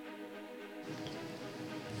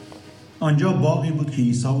آنجا باغی بود که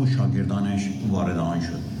عیسی و شاگردانش وارد آن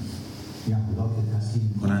شد. یهودا که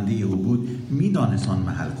تسلیم کننده او بود می‌دانست آن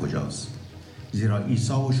محل کجاست، زیرا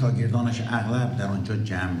عیسی و شاگردانش اغلب در آنجا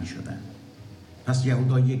جمع می‌شدند. پس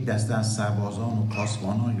یهودا یک دسته از سربازان و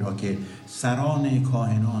پاسبانانی را که سران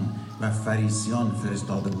کاهنان و فریسیان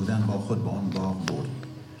فرستاده بودند با خود به آن باغ برد.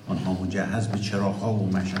 آنها مجهز به چراغ‌ها و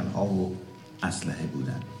مشعل‌ها و اسلحه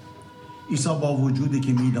بودند. عیسی با وجودی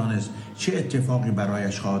که می‌دانست چه اتفاقی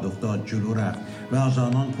برایش خواهد افتاد جلو رفت و از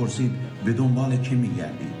آنان پرسید به دنبال کی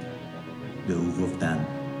می‌گردید؟ به او گفتند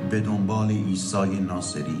به دنبال عیسی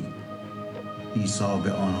ناصری. عیسی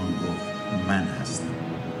به آنان گفت من هستم.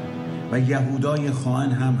 و یهودای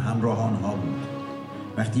خائن هم همراه آنها بود.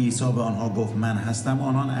 وقتی عیسی به آنها گفت من هستم،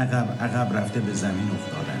 آنان عقب رفته به زمین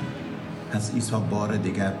افتادند. پس عیسی بار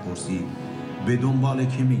دیگر پرسید به دنبال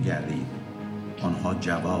کی می‌گردید؟ آنها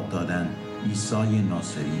جواب دادند عیسی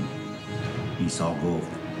ناصری. عیسی گفت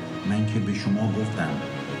من که به شما گفتم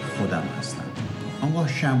خودم هستم. آنگاه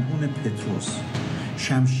شمعون پتروس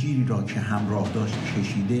شمشیری را که همراه داشت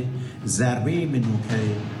کشیده ضربه به نوکر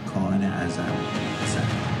کاهن اعظم زد.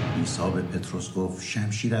 عیسی به پتروس گفت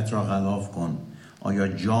شمشیرت را غلاف کن. آیا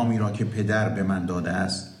جامی را که پدر به من داده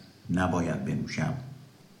است نباید بنوشم؟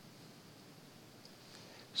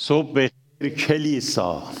 صبح بخیر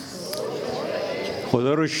کلیسا.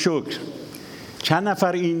 خدا رو شکر. چند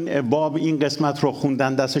نفر این قسمت رو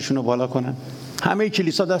خوندن؟ دستشون رو بالا کنن. همه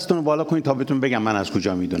کلیسا دستتون رو بالا کنید تا بهتون بگم من از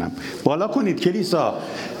کجا میدونم. بالا کنید کلیسا.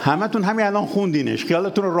 همتون همین الان خوندینش.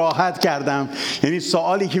 خیالتون رو راحت کردم. یعنی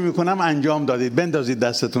سوالی که میکنم انجام دادید. بندازید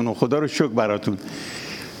دستتون رو. خدا رو شکر براتون.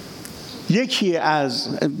 یکی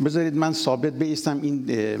از بذارید من ثابت بایستم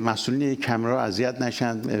این مسئولین کامرا اذیت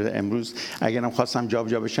نشن. امروز اگرم خواستم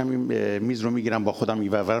جابجا بشم این میز رو میگیرم با خودم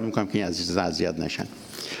میبرم میکنم که این عزیزان اذیت نشن.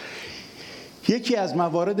 یکی از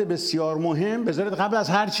موارد بسیار مهم، بذارید قبل از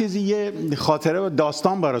هر چیزی یه خاطره و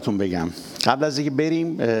داستان براتون بگم قبل از اینکه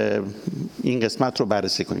بریم این قسمت رو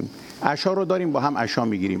بررسی کنیم. عشا رو داریم، با هم عشا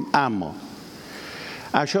میگیریم، اما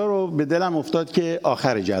عشا رو به دلم افتاد که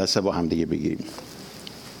آخر جلسه با هم دیگه بگیریم.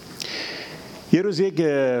 یه روز یک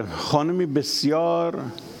خانمی بسیار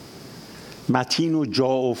متین و جا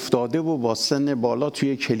افتاده و با سن بالا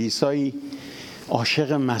توی کلیسایی،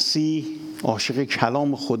 عاشق مسیح، عاشق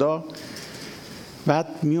کلام خدا، بعد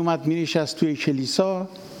می اومد می نشست توی کلیسا،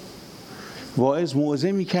 واعظ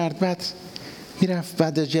موعظه می کرد، بعد می رفت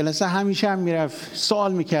بعد از جلسه همیشه هم می رفت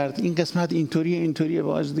سوال می کرد این قسمت اینطوریه.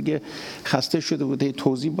 واعظ دیگه خسته شده بود،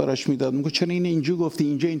 توضیح براش میداد. میگه چرا اینجوری گفتی،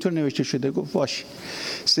 اینجا اینطور نوشته شده؟ گفت باشه.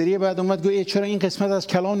 سری بعد اومد گفت چرا این قسمت از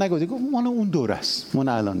کلام نگفتی؟ گفت مال اون دور است، مال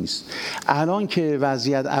الان نیست. الان که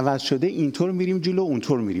وضعیت عوض شده اینطور میریم جلو،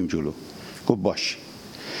 اونطور میریم جلو. گفت باشه.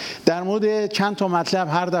 در مورد چند تا مطلب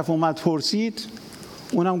هر دفعه اومد پرسید،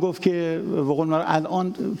 اونم گفت که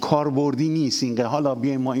الان کاربردی نیست این، حالا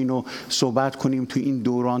بیایم ما اینو صحبت کنیم تو این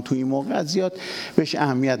دوران، تو این موقع زیاد بهش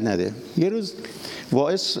اهمیت نده. یه روز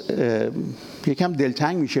واعظ یکم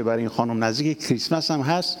دلتنگ میشه برای این خانم، نزدیک کریسمس هم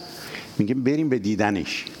هست، میگه بریم به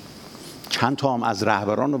دیدنش. چند تا هم از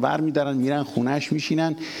رهبران رو برمیدارن میرن خونهش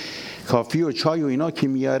میشینن، کافی و چای و اینا که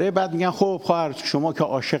میاره، بعد میگن خب خواهر شما که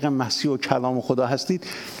عاشق مسیح و کلام خدا هستید،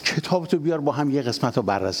 کتابتو بیار با هم یه قسمت رو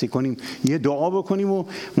بررسی کنیم، یه دعا بکنیم و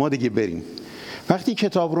ما دیگه بریم. وقتی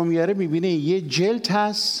کتاب رو میاره میبینه یه جلد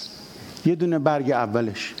هست، یه دونه برگ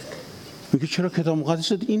اولش. میگه چرا کتاب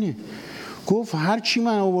مقدس اینه؟ گفت هر چی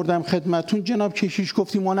من آوردم خدمتتون جناب کشیش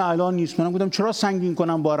گفتی مال الان نیست. منم گفتم چرا سنگین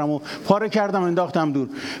کنم بارمو، پاره کردم انداختم دور.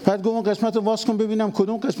 بعد گفت اون قسمت رو واس کن ببینم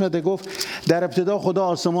کدوم قسمته. گفت در ابتدا خدا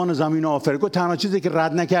آسمان و زمین آفرید. گفت تنها چیزی که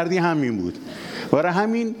رد نکردی همین بود. برای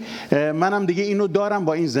همین منم دیگه اینو دارم،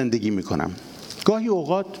 با این زندگی میکنم. گاهی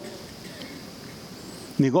اوقات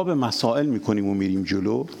نگاه به مسائل میکنیم و میریم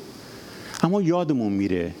جلو، اما یادمون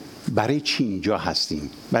میره برای چی اینجا هستیم،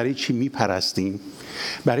 برای چی میپرستیم،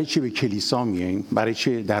 برای چی به کلیسا میاییم، برای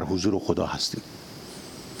چی در حضور خدا هستیم.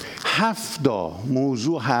 7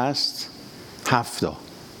 موضوع هست، 7.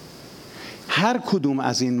 هر کدوم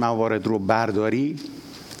از این موارد رو برداری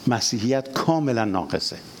مسیحیت کاملا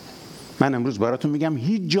ناقصه. من امروز براتون میگم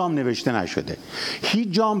هیچ جام نوشته نشده، هیچ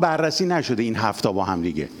جام بررسی نشده این 7 با هم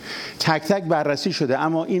دیگه، تک تک بررسی شده،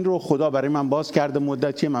 اما این رو خدا برای من باز کرده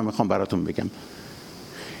مدتی، من میخوام براتون بگم.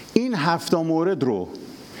 این 7 مورد رو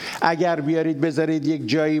اگر بیارید بذارید یک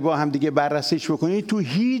جایی با هم دیگه بررسیش بکنید، تو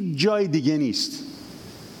هیچ جای دیگه نیست.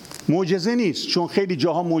 معجزه نیست، چون خیلی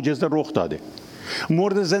جاها معجزه رخ داده،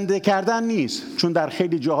 مرده زنده کردن نیست، چون در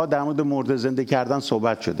خیلی جاها در مورد مرده زنده کردن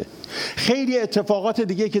صحبت شده. خیلی اتفاقات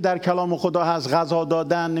دیگه که در کلام خدا هست، غذا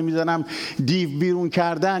دادن، نمیدونم دیو بیرون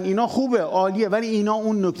کردن، اینا خوبه، عالیه، ولی اینا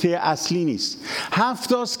اون نکته اصلی نیست. 7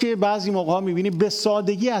 تاست که بعضی موقع ها میبینیم به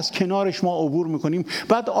سادگی از کنارش ما عبور میکنیم،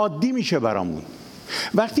 بعد عادی میشه برامون.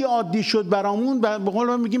 وقتی عادی شد برامون، به قول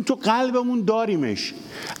ما میگیم تو قلبمون داریمش.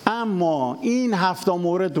 اما این 7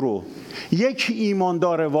 مورد رو یک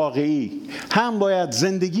ایماندار واقعی هم باید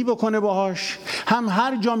زندگی بکنه باهاش، هم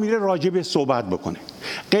هر جا میره راجب صحبت بکنه.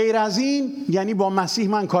 غیر از این یعنی با مسیح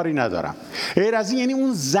من کاری ندارم. غیر از این یعنی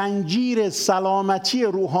اون زنجیر سلامتی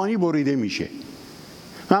روحانی بریده میشه.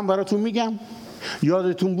 من براتون میگم،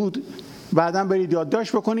 یادتون بود بعداً برید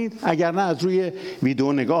یادداشت بکنید، اگر نه از روی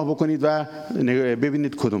ویدیو نگاه بکنید و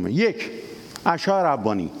ببینید کدومه. 1. اشعار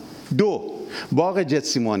ربانی. 2. باغ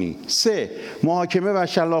گتسیمانی. 3. محاکمه و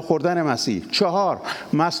شلاق خوردن مسیح. 4.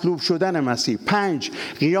 مصلوب شدن مسیح. 5.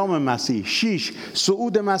 قیام مسیح. 6.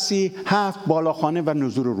 صعود مسیح. 7. بالاخانه و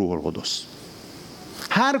نزول روح القدس.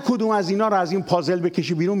 هر کدوم از اینا رو از این پازل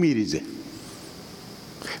بکشی بیرون میریزه.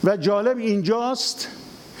 و جالب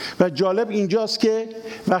اینجاست که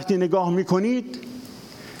وقتی نگاه میکنید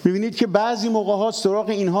میبینید که بعضی موقع ها سراغ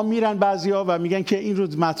اینها میرن بعضیا و میگن که این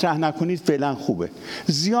رو مطرح نکنید، فعلا خوبه،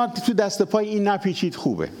 زیاد تو دست پای این نپیچید،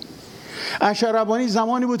 خوبه. اشعار ربانی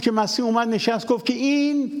زمانی بود که مسیح اومد نشست گفت که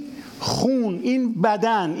این خون، این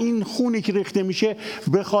بدن، این خونی که ریخته میشه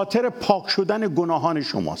به خاطر پاک شدن گناهان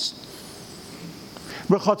شماست،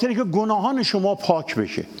 به خاطر که گناهان شما پاک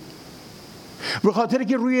بشه، به خاطر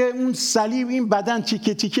که روی اون صلیب این بدن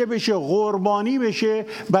تیکه تیکه بشه، قربانی بشه،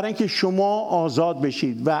 برای اینکه شما آزاد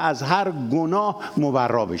بشید و از هر گناه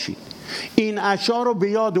مبرا بشید. این اشعار رو به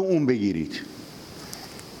یاد اون بگیرید،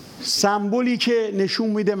 سمبولی که نشون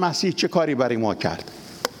میده مسیح چه کاری برای ما کرد.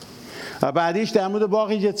 و بعدیش در مورد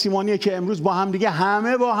باغ گتسیمانیه که امروز با هم دیگه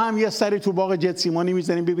همه با هم یه سری تو باغ گتسیمانی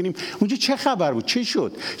میزنیم ببینیم اونجا چه خبر بود، چه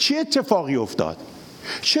شد، چه اتفاقی افتاد،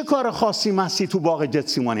 چه کار خاصی مسیح تو باغ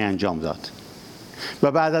گتسیمانی انجام داد.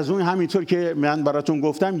 و بعد از اون همینطور که من براتون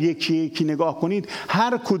گفتم یکی یکی نگاه کنید،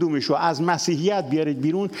 هر کدومشو از مسیحیت بیارید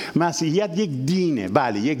بیرون. مسیحیت یک دینه،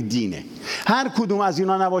 بله یک دینه. هر کدوم از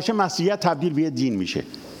اینا نباشه مسیحیت تبدیل به دین میشه.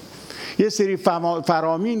 یه سری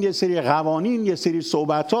فرامین، یه سری قوانین، یه سری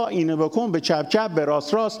صحبت‌ها، اینو بکن، به چپ چپ، به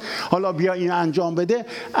راست راست، حالا بیا این انجام بده.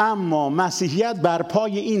 اما مسیحیت بر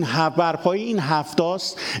پای این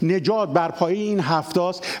هفتاست، نجات بر پای این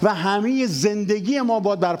هفتاست و همه زندگی ما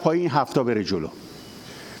باید بر پای این هفتا بره جلو.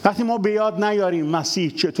 وقتی ما به یاد نیاریم مسیح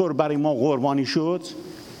چطور برای ما قربانی شد،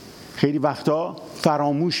 خیلی وقتا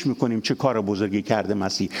فراموش میکنیم چه کار بزرگی کرده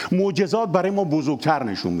مسیح. معجزات برای ما بزرگتر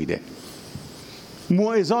نشون میده،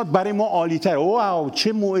 موعظات برای ما عالی‌تر. واو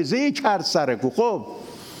چه موعظه‌ای کرد سرکو. خب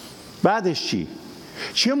بعدش چی؟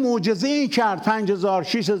 چه معجزه‌ای کرد؟ 5000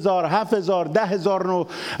 6000 7000 10000 رو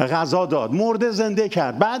غذا داد، مرده زنده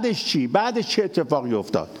کرد. بعدش چی؟ بعدش چه اتفاقی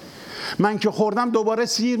افتاد؟ من که خوردم دوباره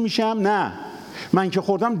سیر میشم؟ نه، من که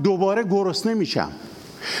خوردم دوباره گرسنه میشم.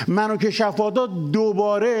 منو که شفا داد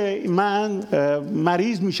دوباره من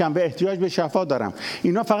مریض میشم، به احتیاج به شفا دارم.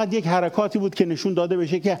 اینا فقط یک حرکاتی بود که نشون داده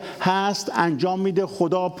بشه که هست، انجام میده،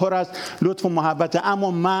 خدا پر از لطف و محبت.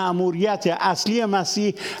 اما مأموریت اصلی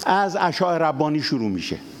مسیح از اشعار ربانی شروع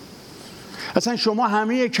میشه. اصلا شما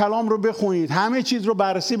همه کلام رو بخونید، همه چیز رو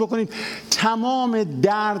بررسی بکنید، تمام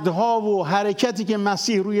دردها و حرکتی که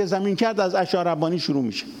مسیح روی زمین کرد از اشعار ربانی شروع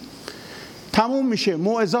میشه، تموم میشه،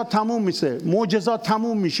 موعظات تموم میشه، معجزات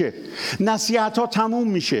تموم میشه، نصیحت‌ها تموم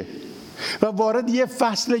میشه و وارد یه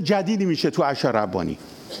فصل جدیدی میشه تو اشعار ربانی.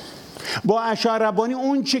 با اشعار ربانی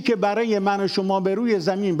اون چی که برای من و شما به روی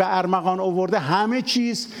زمین به ارمغان آورده، همه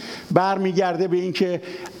چیز برمیگرده به این که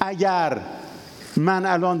اگر من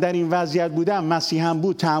الان در این وضعیت بودم، مسیح هم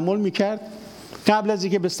بود، تحمل میکرد. قبل از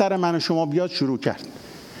اینکه به سر من و شما بیاد شروع کرد،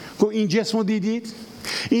 گفت این جسمو دیدید؟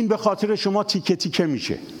 این به خاطر شما تیکه تیکه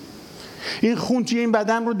میشه. این خون توی این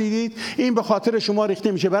بدن رو دیدید؟ این به خاطر شما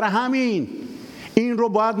ریخته میشه. برای همین این رو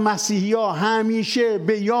باید مسیحی‌ها همیشه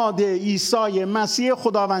به یاد عیسی مسیح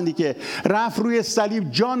خداوندی که رفت روی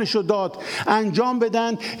صلیب جانشو داد انجام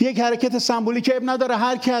بدن. یک حرکت سمبولیک اب نداره.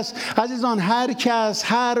 هر کس عزیزان، هر کس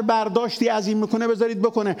هر برداشتی از این میکنه بذارید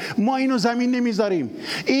بکنه، ما اینو زمین نمیذاریم.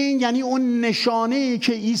 این یعنی اون نشانه‌ای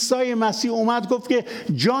که عیسی مسیح اومد گفت که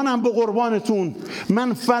جانم به قربانتون،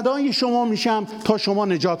 من فدای شما میشم تا شما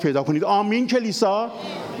نجات پیدا کنید. آمین کلیسا.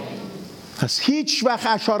 پس هیچ وقت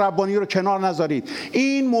اشعار ربانی رو کنار نذارید.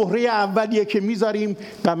 این مهره اولیه که میذاریم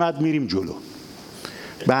و بعد میریم جلو.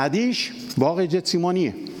 بعدیش باغ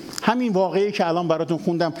گتسیمانیه، همین واقعی که الان براتون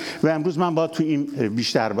خوندم و امروز من باید تو این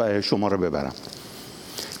بیشتر شما رو ببرم.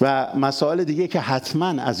 و مسائل دیگه که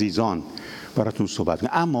حتما عزیزان براتون صحبت کنم.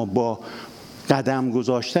 اما با قدم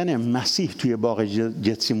گذاشتن مسیح توی باغ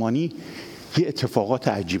گتسیمانی یه اتفاقات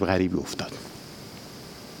عجیب غریبی افتاد.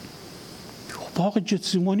 باغ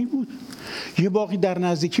گتسیمانی بود، یه باغی در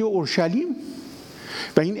نزدیکی اورشلیم،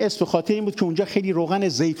 و این اسم به خاطر این بود که اونجا خیلی روغن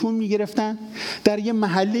زیتون میگرفتن. در یه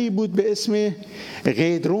محله‌ای بود به اسم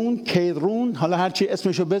کیدرون، حالا هرچی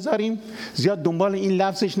اسمشو بذاریم زیاد دنبال این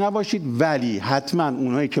لفظش نباشید، ولی حتما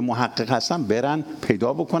اونایی که محقق هستن برن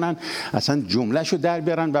پیدا بکنن، اصلا جملهشو در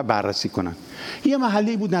بیارن و بررسی کنن. یه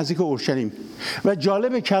محله‌ای بود نزدیک اورشلیم و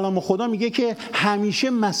جالب کلام خدا میگه که همیشه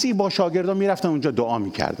مسیح با شاگردان میرفتن اونجا دعا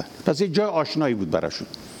میکردن، پس یه جای آشنایی بود براشون.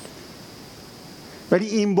 ولی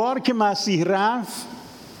این بار که مسیح رفت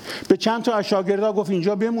به چند تا از شاگردا گفت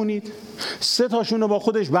اینجا بمونید. 3 تاشون رو با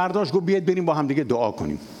خودش برداشت، گفت بیاید بریم با هم دیگه دعا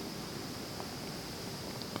کنیم.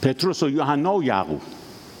 پتروس و یوحنا و یعقوب.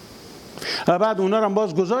 و بعد اونا رو هم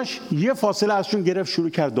باز گذاشت، یه فاصله ازشون گرفت، شروع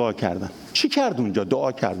کرد دعا کردن. چی کرد اونجا؟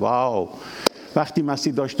 دعا کرد. واو! وقتی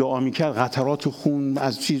مسیح داشت دعا میکرد قطرات خون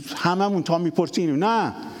از چیز هممون تا میپرسیم،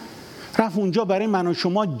 نه، رفت اونجا برای من و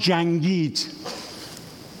شما جنگید،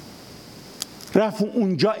 رفت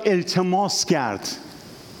اونجا التماس کرد،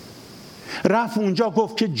 رفت اونجا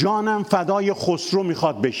گفت که جانم فدای خسرو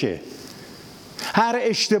میخواد بشه، هر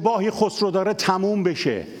اشتباهی خسرو داره تموم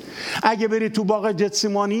بشه. اگه بری تو باغ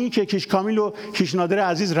گتسیمانی که کیش کامیل و کیش نادر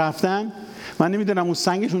عزیز رفتن، من نمیدونم اون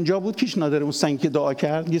سنگش اونجا بود، کیش نادر اون سنگی که دعا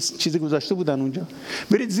کرد یه چیزی گذاشته بودن اونجا،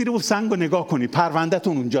 برید زیر اون سنگ رو نگاه کنید،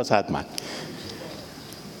 پرونده‌تون اونجاست، حتما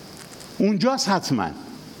اونجاست حتما.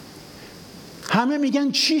 همه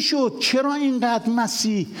میگن چی شد؟ چرا اینقدر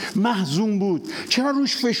مسیح محزون بود؟ چرا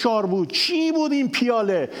روش فشار بود؟ چی بود این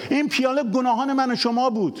پیاله؟ این پیاله گناهان من و شما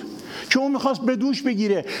بود که اون میخواست به دوش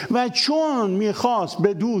بگیره، و چون میخواست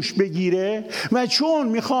به دوش بگیره و چون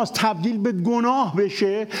میخواست تبدیل به گناه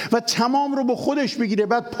بشه و تمام رو به خودش بگیره،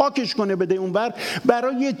 بعد پاکش کنه بده اونور،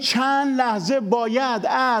 برای چند لحظه باید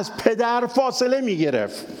از پدر فاصله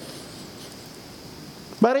میگرفت.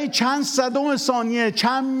 برای چند صدم ثانیه،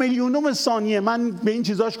 چند میلیونم ثانیه، من به این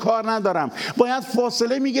چیزاش کار ندارم، باید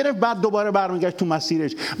فاصله میگرفت، بعد دوباره برمیگشت تو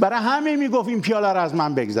مسیرش. برای همه میگفت این پیاله رو از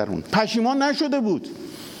من بگذرون. پشیمان نشده بود،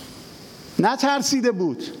 نترسیده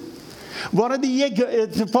بود. وارد یک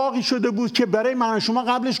اتفاقی شده بود که برای من و شما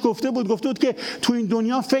قبلش گفته بود که تو این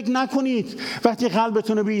دنیا فکر نکنید وقتی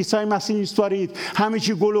قلبتون رو به عیسی مسیح میسپارید همه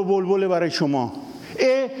چی گل و بلبله برای شما.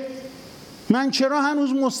 من چرا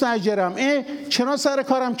هنوز مستاجرم؟ چرا سر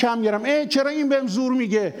کارم کم میارم؟ چرا این بهم زور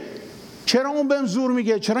میگه؟ چرا اون بهم زور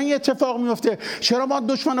میگه؟ چرا این اتفاق میفته؟ چرا باید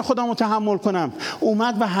دشمن خودم رو تحمل کنم؟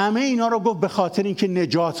 اومد و همه اینا رو گفت به خاطر اینکه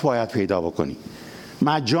نجات باید پیدا بکنی.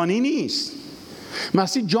 مجانی نیست.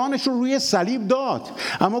 مسیح جانش رو روی صلیب داد،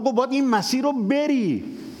 اما گفت باید این مسیر رو بری،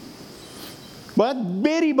 باید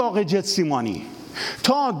بری باغ گتسیمانی.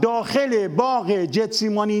 تا داخل باغ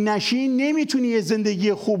گتسیمانی نشی نمیتونی یه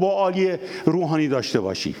زندگی خوب و عالی روحانی داشته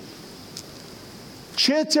باشی.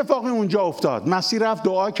 چه اتفاقی اونجا افتاد؟ مسیح رفت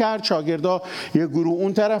دعا کرد، شاگردا یه گروه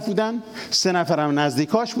اون طرف بودن، 3 نفرم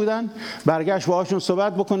نزدیکاش بودن، برگشت باهاشون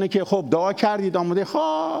صحبت بکنه که خب دعا کردید آماده،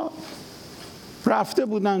 خب رفته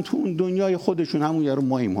بودن تو اون دنیای خودشون، همون یارو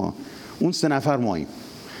ماییم ها، اون 3 نفر ماییم،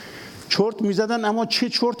 چرت میزدن، اما چه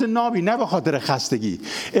چرت نابی، نه به خاطر خستگی،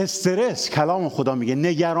 استرس. کلام خدا میگه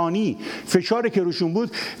نگرانی، فشاری که روشون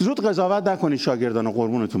بود. زود قضاوت نکنید شاگردان،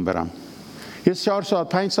 قربونتون برم. یه 4 ساعت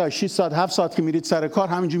 5 ساعت 6 ساعت 7 ساعت که میرید سر کار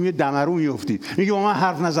همینجوری یه دمرو میافتید، میگه با من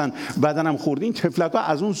حرف نزن بدنم خورد. این تفلکا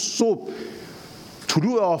از اون صبح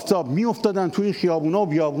طلوع آفتاب میافتادن توی خیابونا و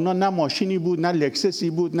بیابونا، نه ماشینی بود، نه لکسسی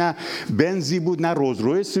بود، نه بنزی بود، نه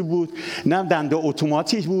روزرویسی بود، نه دنده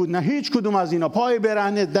اتوماتیک بود، نه هیچ کدوم از اینا. پای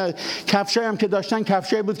برهنه، کفشایی هم که داشتن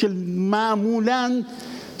کفشایی بود که معمولاً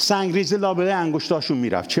سنگریزه لابلای انگشتاشون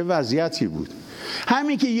میرفت. چه وضعیتی بود!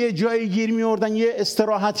 همین که یه جایی گیر میوردن یه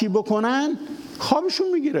استراحتی بکنن خوابشون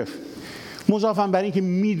میگرفت. مضافاً بر این که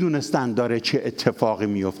میدونستن داره چه اتفاقی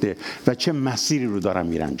میفته و چه مسیری رو دارن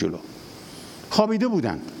میرن جلو. خوابیده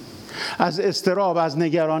بودن از اضطراب، از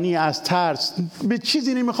نگرانی، از ترس، به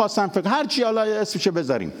چیزی نمیخواستن فکر، هر چی حالا اسمش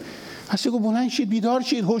بذاریم. پس گفت بلند شید، بیدار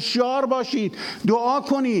شید، هوشیار باشید، دعا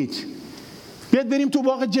کنید. بیاد بریم تو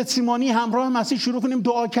باغ گتسیمانی همراه مسیح شروع کنیم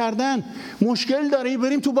دعا کردن. مشکل داری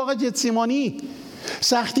بریم تو باغ گتسیمانی،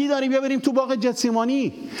 سختی داری بیا بریم تو باغ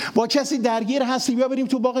گتسیمانی، با کسی درگیر هستی بیا بریم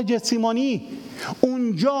تو باغ گتسیمانی.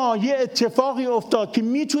 اونجا یه اتفاقی افتاد که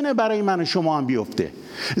میتونه برای من و شما هم بیفته.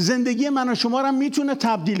 زندگی من و شما رو هم میتونه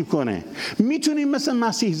تبدیل کنه. میتونیم مثل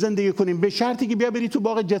مسیح زندگی کنیم، به شرطی که بیا بری تو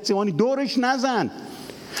باغ گتسیمانی، دورش نزن.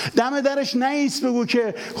 دم درش نیست بگو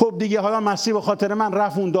که خب دیگه حالا مسیح به خاطر من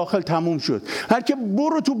رفت اون داخل تموم شد. هر که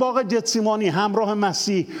برو تو باغ گتسیمانی همراه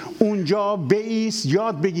مسیح، اونجا بایست،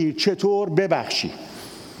 یاد بگیر چطور ببخشی.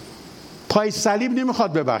 پای صلیب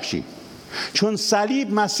نمیخواد ببخشی، چون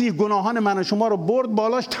صلیب مسیح گناهان من و شما رو برد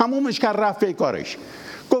بالاش، تمومش کرد، رفت به کارش.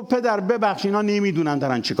 گفت پدر ببخش، اینا نمیدونن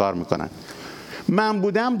دارن چی کار میکنن. من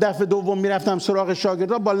بودم دفعه دوم میرفتم سراغ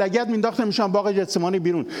شاگردا، با لگد مینداختم میشم باغ گتسیمانی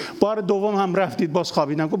بیرون. بار دوم هم رفتید باز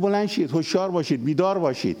خوابیدم. گفت بلند شید، هوشیار باشید، بیدار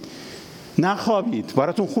باشید، نخوابید.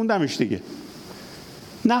 براتون خوندمش دیگه.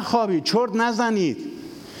 نخوابید، چرت نزنید،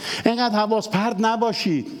 اینقدر حواس پرت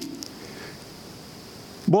نباشید.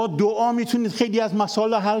 با دعا میتونید خیلی از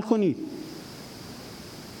مسائل حل کنید.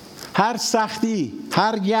 هر سختی،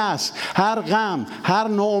 هر یأس، هر غم، هر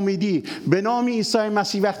ناامیدی، به نام عیسی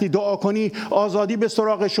مسیح وقتی دعا کنی آزادی به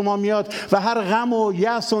سراغ شما میاد و هر غم و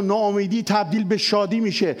یأس و ناامیدی تبدیل به شادی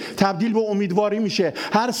میشه، تبدیل به امیدواری میشه.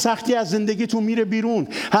 هر سختی از زندگیتون میره بیرون،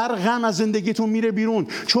 هر غم از زندگیتون میره بیرون،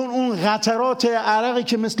 چون اون قطرات عرقی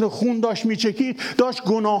که مثل خون داشت میچکید داشت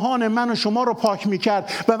گناهان من و شما رو پاک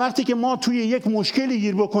میکرد. و وقتی که ما توی یک مشکلی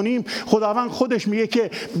گیر بکنیم، خداوند خودش میگه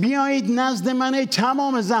که بیایید نزد من ای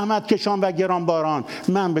تمام زحمت کشان و گرانباران،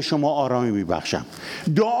 من به شما آرامی میبخشم.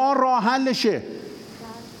 دعا راه حلشه.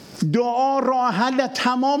 دعا راه حل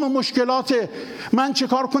تمام مشکلاته. من چه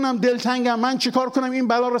کار کنم دلتنگم، من چه کار کنم این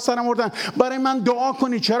بلا رو سرم آوردن، برای من دعا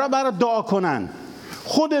کنی. چرا برای دعا کنن؟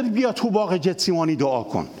 خودت بیا تو باغ گتسیمانی دعا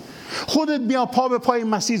کن. خودت بیا پا به پای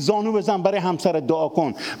مسیح زانو بزن، برای همسرت دعا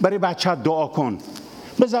کن، برای بچت دعا کن،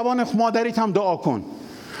 به زبان مادریت هم دعا کن.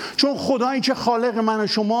 چون خدایی که خالق من و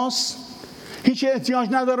شماست هیچ احتیاج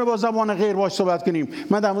نداره با زبان غیر باش صحبت کنیم.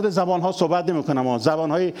 من در مورد زبان‌ها صحبت نمی‌کنم،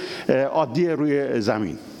 زبان‌های عادی روی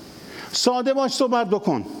زمین. ساده باش صحبت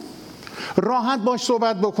بکن، راحت باش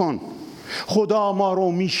صحبت بکن. خدا ما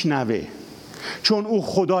رو میشنوه، چون او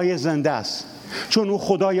خدای زنده است، چون او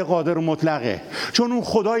خدای قادر و مطلقه، چون او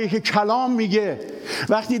خدایی که کلام میگه.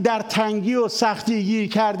 وقتی در تنگی و سختی گیر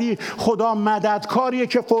کردی، خدا مددکاریه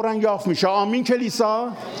که فوراً یافت میشه. آمین کلیسا،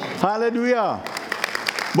 هللویا.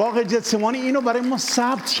 باغ گتسیمانی اینو برای ما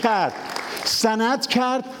ثبت کرد، سند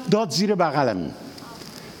کرد، داد زیر بغلمون.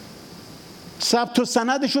 ثبت و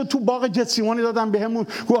سندش رو تو باغ گتسیمانی دادن بهمون.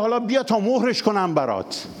 گفت حالا بیا تا مهرش کنم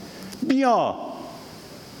برات. بیا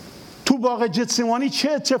تو باغ گتسیمانی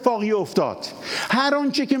چه اتفاقی افتاد. هر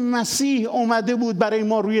آنچه که مسیح اومده بود برای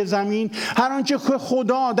ما روی زمین، هر آنچه که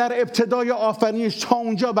خدا در ابتدای آفرینش تا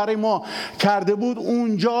اونجا برای ما کرده بود،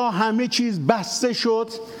 اونجا همه چیز بسته شد،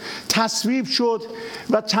 تصویب شد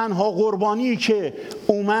و تنها قربانی که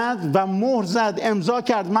اومد و مهر زد، امضا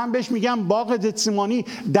کرد، من بهش میگم باغ گتسیمانی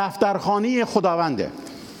دفترخانه خداونده.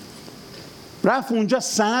 رفت اونجا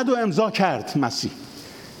سند و امضا کرد مسیح.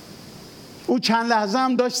 او چند لحظه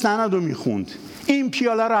هم داشت سند رو میخوند. این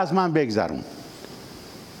پیاله رو از من بگذرون،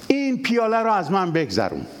 این پیاله رو از من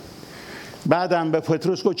بگذرون. بعدم به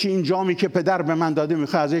پتروس گفت چی این جامی که پدر به من داده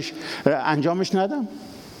میخوای ازش انجامش ندم؟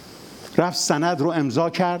 رفت سند رو امضا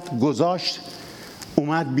کرد، گذاشت،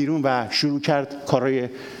 اومد بیرون و شروع کرد کارای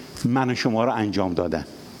من و شما رو انجام دادن.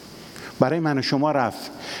 برای من و شما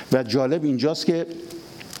رفت. و جالب اینجاست که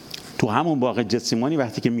تو همون باغ گتسیمانی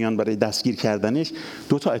وقتی که میان برای دستگیر کردنش،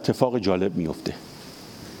 2 تا اتفاق جالب میفته.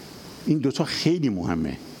 این 2 تا خیلی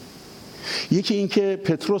مهمه. یکی این که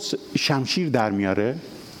پتروس شمشیر در میاره،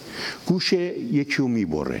 گوش یکی رو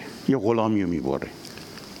میبره، یه غلامی رو میبره.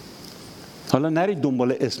 حالا نرید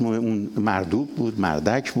دنبال اسم اون مردوب بود،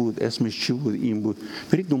 مردک بود، اسمش چی بود، این بود،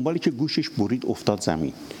 برید دنبالی که گوشش برید افتاد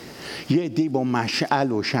زمین. یه عده‌ای با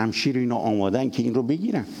مشعل و شمشیر اینو آمادن که این رو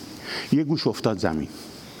بگیرن. یه گوش افتاد زمین،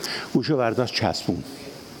 گوشو برداشت چسبون،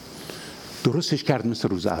 درستش کرد مثل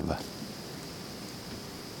روز اول.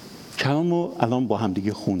 کلامو الان با هم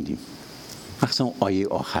دیگه خوندیم، مخصوصا آیه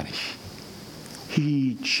آخرش.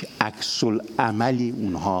 هیچ عکس العملی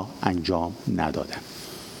اونها انجام ندادن.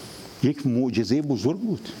 یک معجزه بزرگ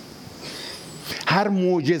بود. هر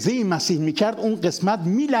معجزه‌ای مسیح میکرد اون قسمت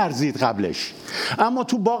میلرزید قبلش. اما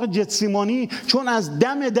تو باغ گتسیمانی، چون از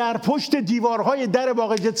دم در پشت دیوارهای در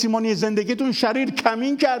باغ گتسیمانی زندگیتون شریر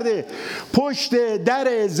کمین کرده، پشت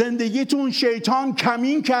در زندگیتون شیطان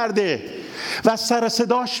کمین کرده و سر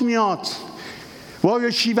صداش میاد،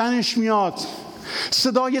 وای شیونش میاد،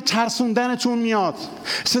 صدای ترسوندنتون میاد،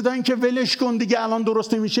 صدای این که ولش کن دیگه الان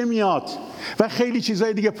درست نمیشه میاد و خیلی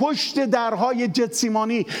چیزای دیگه. پشت درهای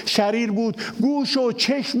گتسیمانی شریر بود، گوش و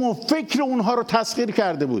چشم و فکر اونها رو تسخیر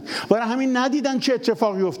کرده بود. برای همین ندیدن چه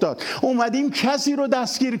اتفاقی افتاد. اومدیم کسی رو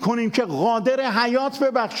دستگیر کنیم که قادر حیات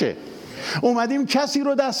ببخشه، اومدیم کسی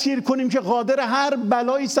رو دستگیر کنیم که قادر هر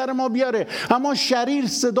بلایی سر ما بیاره. اما شریر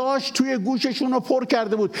صداش توی گوششون رو پر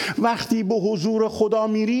کرده بود. وقتی به حضور خدا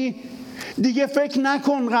میری دیگه فکر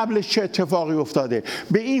نکن قبلش چه اتفاقی افتاده.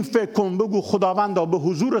 به این فکر کن، بگو خداوندا به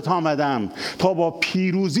حضورت آمدم تا با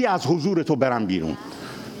پیروزی از حضور تو برم بیرون.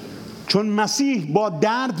 چون مسیح با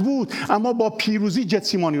درد بود اما با پیروزی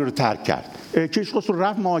گتسیمانی رو ترک کرد. کشیش خسرو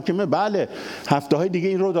رفت محاکمه، بله، هفته‌های دیگه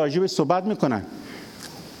این رو راجع به صحبت میکنن.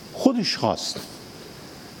 خودش خواست،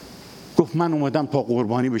 گفت من اومدم تا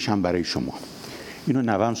قربانی بشم برای شما. اینو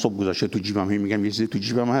نوام صبح گذاشته تو جیبم، میگم یه چیزی تو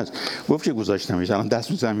جیبم هست. گفت که گذاشتمش، الان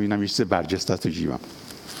دست میزنم میبینم یه چیز برجسته تو جیبم.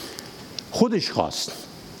 خودش خواست.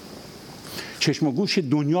 چشم و گوش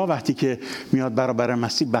دنیا وقتی که میاد برابر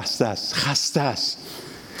مسیح بسته است، خسته است.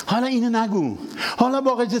 حالا اینو نگو، حالا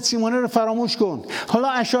باغ گتسیمانی رو فراموش کن، حالا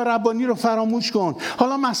عشا ربانی رو فراموش کن،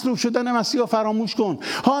 حالا مصلوب شدن مسیح رو فراموش کن،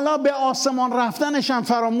 حالا به آسمان رفتنش هم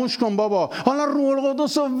فراموش کن بابا، حالا روح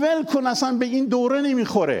القدس رو ول کن، اصلا به این دوره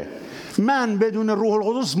نمیخوره. من بدون روح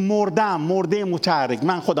القدس مردم، مرده متحرک.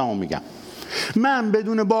 من خودمو میگم، من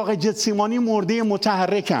بدون باغ گتسیمانی مرده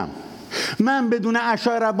متحرکم. من بدون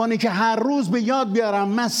عشای ربانی که هر روز به یاد بیارم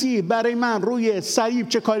مسیح برای من روی صلیب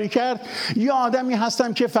چه کاری کرد، یه آدمی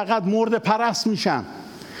هستم که فقط مرده پرست میشم.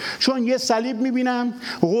 چون یه صلیب میبینم،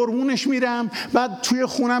 قربونش میرم، بعد توی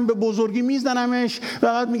خونم به بزرگی میزنمش و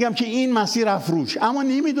بعد میگم که این مسیح رفت روش، اما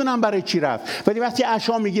نمیدونم برای چی رفت. ولی وقتی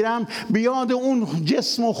عشا میگیرم به یاد اون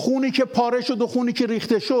جسم و خونی که پاره شد و خونی که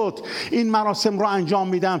ریخته شد این مراسم رو انجام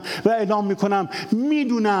میدم و اعلام میکنم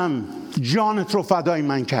میدونم جانت رو فدای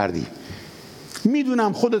من کردی،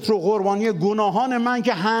 میدونم خودت رو قربانی گناهان من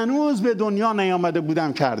که هنوز به دنیا نیامده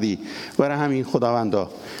بودم کردی. برای همین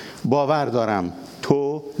خداوندا باور دارم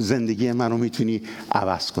تو زندگی منو میتونی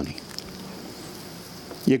عوض کنی.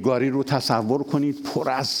 یه گاری رو تصور کنید پر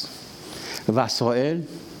از وسایل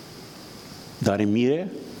داره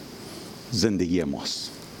میره، زندگی ماست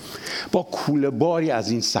با کوله باری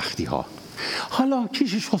از این سختی ها. حالا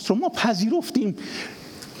کشیش خسرو ما پذیرفتیم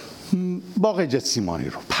باغ گتسیمانی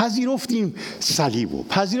رو، پذیرفتیم صلیب رو،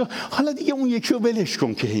 حالا دیگه اون یکی رو ولش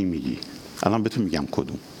کن که هی میگی. الان بهتون میگم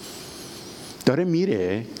کدوم. داره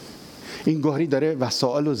میره، این گاری داره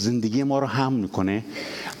وسایل و زندگی ما رو حمل میکنه،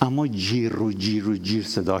 اما جیر رو جیر رو جیر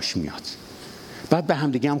صداش میاد. بعد به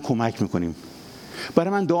هم دیگه هم کمک میکنیم. برای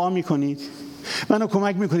من دعا میکنید، منو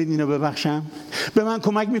کمک میکنید اینو ببخشم، به من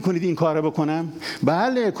کمک میکنید این کارو بکنم.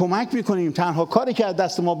 بله کمک میکنیم. تنها کاری که از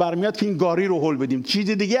دست ما برمیاد که این گاری رو هل بدیم، چیز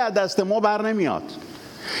دیگه از دست ما بر نمیاد.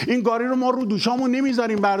 این گاری رو ما رو دوشامون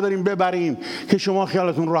نمیذاریم برداریم ببریم که شما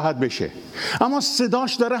خیالتون راحت بشه، اما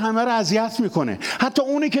صداش داره همه رو اذیت میکنه. حتی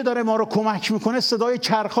اونی که داره ما رو کمک میکنه صدای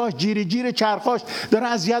چرخاش، جیر جیر چرخاش داره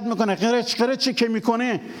اذیت میکنه، قرچ قرچ که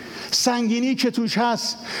میکنه، سنگینی که توش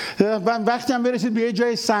هست. وقتی هم برسید به یه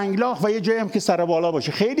جای سنگلاخ و یه جایی هم که سر بالا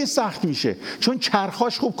باشه خیلی سخت میشه چون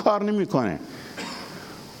چرخاش خوب کار نمیکنه.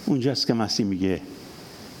 اونجاست که مسیح میگه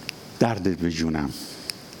دردت به جونم،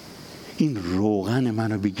 این روغن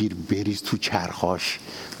منو بگیر بریز تو چرخاش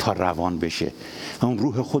تا روان بشه. اون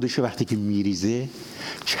روح خودش وقتی که میریزه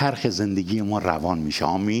چرخ زندگی ما روان میشه.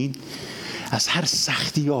 آمین. از هر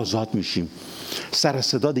سختی آزاد میشیم. سر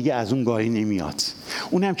صدا دیگه از اون گاری نمیاد.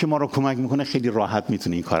 اونم که ما رو کمک میکنه خیلی راحت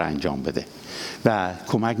میتونه این کار انجام بده و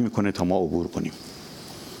کمک میکنه تا ما عبور کنیم.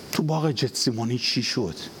 تو باغ گتسیمانی چی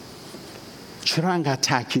شد؟ چرا انقدر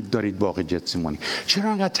تاکید دارید باغ گتسیمانی؟ چرا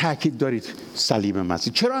انقدر تاکید دارید صلیب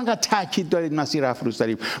مسیح؟ چرا انقدر تاکید دارید مسیح رفت رو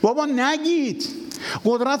صلیب؟ بابا نگید.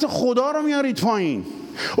 قدرت خدا رو میارید پایین،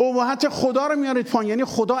 اباحت خدا رو میارید پایین. یعنی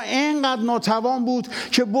خدا اینقدر ناتوان بود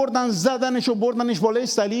که زدنش بالای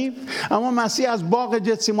صلیب. اما مسیح از باغ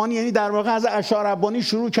گتسیمانی، یعنی در واقع از عشا ربانی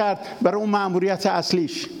شروع کرد برای اون مأموریت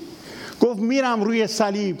اصلیش. گفت میرم روی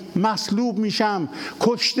صلیب، مصلوب میشم،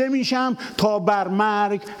 کشته میشم تا بر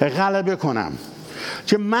مرگ غلبه کنم،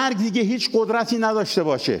 که مرگ دیگه هیچ قدرتی نداشته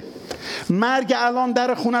باشه. مرگ الان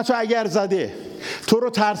در خونتو اگر زده، تو رو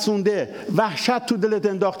ترسونده، وحشت تو دلت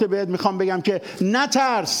انداخته، بهت میخوام بگم که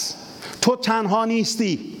نترس، تو تنها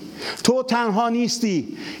نیستی. تو تنها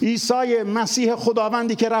نیستی. عیسی مسیح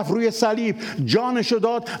خداوندی که رفت روی صلیب جانشو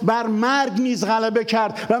داد، بر مرگ نیز غلبه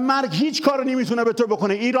کرد و مرگ هیچ کار نمیتونه به تو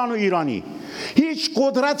بکنه. ایران و ایرانی، هیچ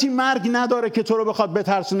قدرتی مرگ نداره که تو رو بخواد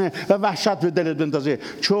بترسونه و وحشت به دلت بندازه،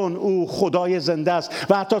 چون او خدای زنده است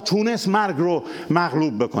و حتی تونست مرگ رو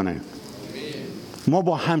مغلوب بکنه. ما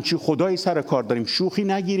با همچی خدایی سر کار داریم. شوخی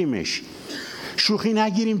نگیریمش، شوخی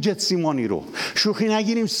نگیریم گتسیمانی رو، شوخی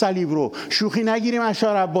نگیریم صلیب رو، شوخی نگیریم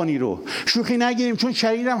عشا ربانی رو، شوخی نگیریم، چون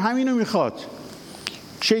شریرم همینو میخواد.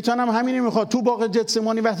 شیطان هم همینی میخواد. تو باغ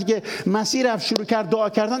گتسمانی وقتی که مسیح رفت شروع کرد دعا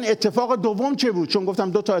کردن، اتفاق دوم چه بود؟ چون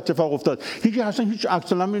گفتم 2 تا اتفاق افتاد. هیچ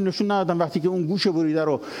عکس العملی نشون ندادن. وقتی که اون گوش بریده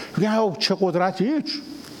رو میگه چه قدرتی، هیچ،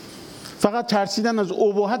 فقط ترسیدن از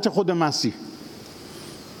اباحت خود مسیح.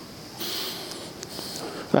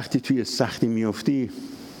 وقتی توی سختی میفتی،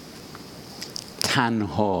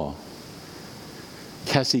 تنها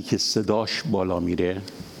کسی که صداش بالا میره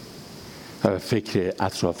و فکر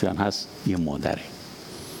اطرافیان هست یه مادره.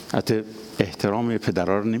 حتی احترام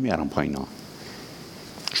پدرها رو نمیارم پایینا،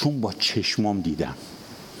 چون با چشمام دیدم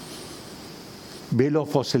بلا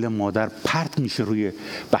فاصله مادر پرت میشه روی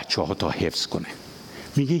بچه ها تا حفظ کنه،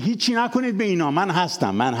 میگه هیچی نکنید به اینا، من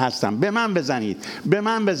هستم، به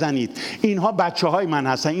من بزنید، اینها بچه های من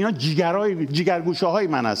هستن، اینا جگرگوشه های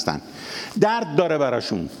من هستن. درد داره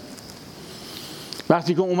براشون.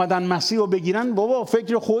 وقتی که اومدن مسیح رو بگیرن، بابا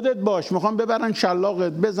فکر خودت باش، میخوان ببرن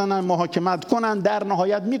شلاقت، بزنن، محاکمت کنن، در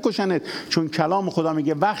نهایت میکشنت. چون کلام خدا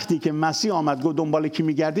میگه وقتی که مسیح آمد گفت دنبال کی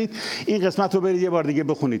میگردید، این قسمت رو برید یه بار دیگه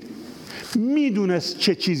بخونید. میدونست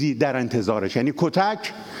چه چیزی در انتظارش، یعنی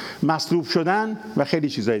کتک، مصلوب شدن و خیلی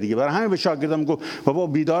چیزای دیگه. برای همین به شاگردام گفت بابا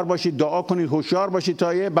بیدار باشید، دعا کنید، هوشیار باشید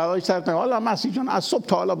تا یه بلای سرتون. حالا مسیح جان از صبح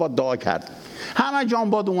تا حالا با دعا کرد، همه جان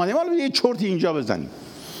باد اومدیم، حالا یه چرتی اینجا بزنیم،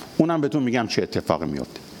 اونم بهتون میگم چه اتفاقی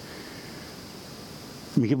میفته.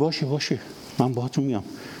 میگه باشه من باهاتون میام،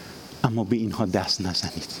 اما به اینها دست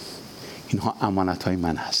نزنید، اینها امانت‌های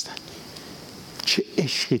من هستن. چه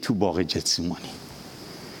عشقی تو باغ گتسمانی.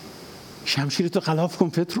 شمشیرتو غلاف کن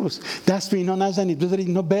پتروس، دست به اینا نزنید، بذارید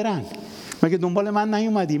اینا برن. مگه دنبال من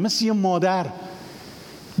نیومدی؟ مثل یه مادر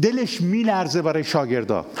دلش میلرزه برای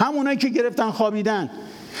شاگردا، همونایی که گرفتن خوابیدن،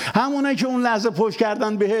 همونایی که اون لحظه پشت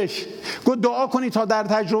کردن بهش. گفت دعا کنید تا در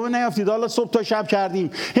تجربه نیافتید. حالا صبح تا شب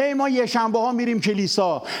کردیم، هی ما یه شنبه ها میریم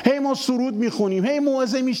کلیسا، هی ما سرود میخونیم، هی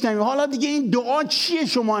موعظه میشنویم، حالا دیگه این دعا چیه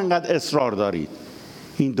شما انقدر اصرار دارید؟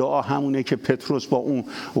 این دعا همونه که پتروس با اون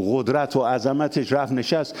قدرت و عظمتش رفت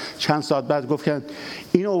نشست. چند ساعت بعد گفت که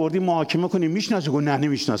اینو آوردی محاکمه کنیم، میشناسی؟ گفت نه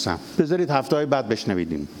نمیشناسم، بذارید هفته‌های بعد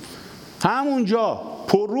بشنویدیم. همونجا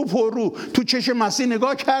پررو تو چشم مسیح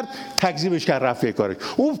نگاه کرد، تکذیبش کرد، رفت کارش.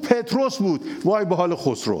 اون پتروس بود. وای به حال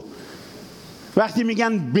خسرو. وقتی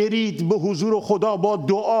میگن برید به حضور خدا با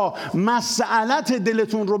دعا مسئلت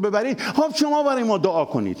دلتون رو ببرید، خب شما برای ما دعا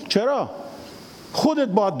کنید. چرا؟ خودت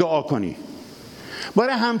باید دعا کنی،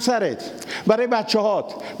 برای همسرت، برای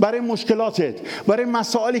بچه‌هات، برای مشکلاتت، برای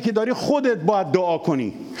مسائلی که داری خودت باید دعا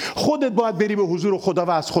کنی. خودت باید بری به حضور خدا و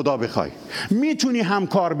از خدا بخوای. میتونی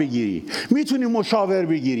همکار بگیری، میتونی مشاور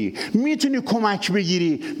بگیری، میتونی کمک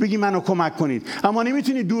بگیری، بگی منو کمک کنید، اما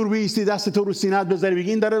نمیتونی دور بایستی دستت رو سینه‌ت بذاری بگی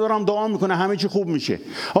این دارم دعا میکنه همه چی خوب میشه.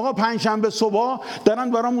 آقا پنجشنبه صبح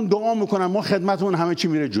دارن برامون دعا میکنن، ما خدمتمون همه چی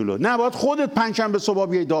میره جلو. نه، باید خودت پنجشنبه صبح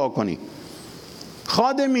بیای دعا کنی.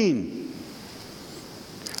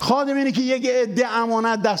 خادمینی که یک عده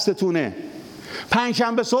امانت دستتونه،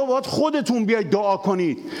 پنجشنبه صبح باید خودتون بیاید دعا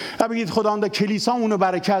کنید و بگید خداوند کلیسامونو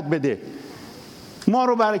برکت بده، ما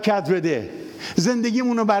رو برکت بده،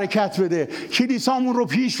 زندگیمون رو برکت بده، کلیسامون رو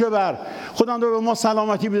پیش ببر، خداوند به ما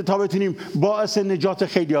سلامتی بده تا بتونیم باعث نجات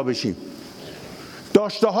خیلیا بشیم.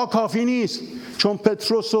 داشته ها کافی نیست، چون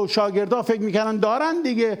پتروس و شاگردا فکر میکردن دارن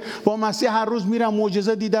دیگه، با مسیح هر روز میرن،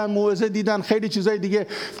 معجزه دیدن، موعظه دیدن، خیلی چیزای دیگه،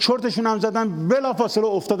 چرتشون هم زدن، بلافاصله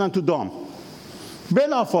افتادن تو دام،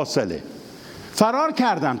 بلافاصله فرار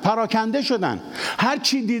کردن، پراکنده شدن. هر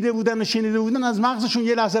چی دیده بودن و شنیده بودن از مغزشون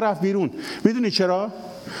یه لحظه رفت بیرون. میدونی چرا؟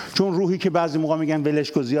 چون روحی که بعضی موقع میگن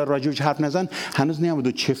ولش کن زیاد راجبش حرف نزن، هنوز نیامد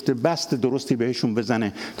و چفت بست درستی بهشون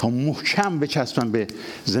بزنه تا محکم بچسبن به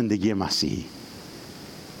زندگی مسیحی.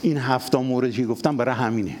 این 7 موردی که گفتم برای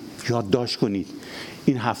همینه، یادداشت کنید،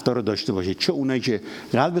 این 7 رو داشته باشید. چه اونایی که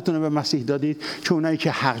قلبتون رو به مسیح دادید، چه اونایی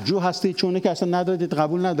که حقجو هستید، چه اونایی که اصلا ندادید،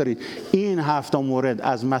 قبول ندارید. این 7 مورد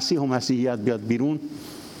از مسیح و مسیحیت بیاد بیرون،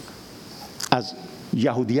 از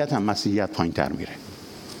یهودیت هم مسیحیت پایین‌تر میره،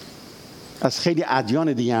 از خیلی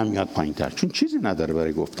ادیان دیگه هم میاد پایین‌تر، چون چیزی نداره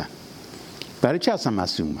برای گفتن. برای چه اصلا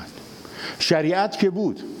مسیح اومد؟ شریعت که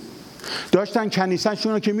بود، داشتن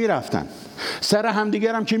کنیسه‌شون رو که میرفتن، سر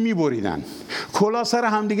همدیگر هم که میبریدن، کلا سر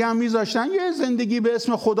همدیگر هم میذاشتن، یه زندگی به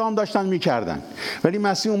اسم خدا هم داشتن میکردن. ولی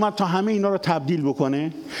مسیح اومد تا همه اینا رو تبدیل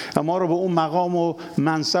بکنه و ما رو به اون مقام و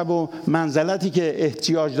منصب و منزلتی که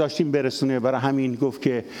احتیاج داشتیم برسونه. برای همین گفت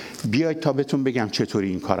که بیاید تا بهتون بگم چطوری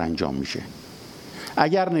این کار انجام میشه.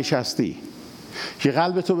 اگر نشستی که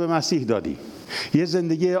قلبتو به مسیح دادی، یه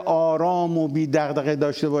زندگی آرام و بی دغدغه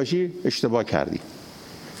داشته باشی، اشتباه کردی.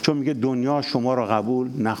 چون میگه دنیا شما رو قبول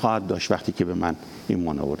نخواهد داشت وقتی که به من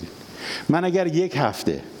ایمان آوردید. من اگر 1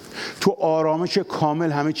 هفته تو آرامش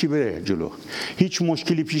کامل همه چی بره جلو، هیچ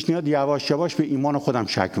مشکلی پیش نیاد، یواش یواش به ایمان خودم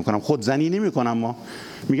شک میکنم، خودزنی نمیکنم، ما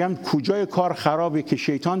میگم کجای کار خرابه که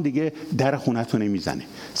شیطان دیگه در خونتو نمیزنه،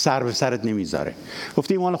 سر به سرت نمیذاره،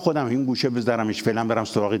 گفتی ایمان خودم این گوشه بذارمش فعلا برم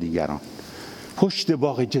سراغ دیگران. پشت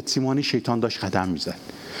باغ گتسیمانی شیطان داشت قدم میزد،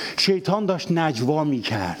 شیطان داشت نجوا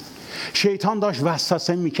میکرد، شیطان داشت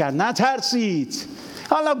وسوسه میکرد. نترسید،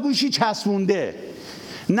 حالا گوشی چسبونده،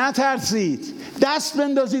 نترسید، دست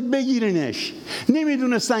بندازید بگیرینش.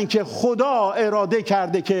 نمیدونستن که خدا اراده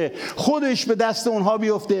کرده که خودش به دست اونها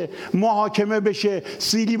بیفته، محاکمه بشه،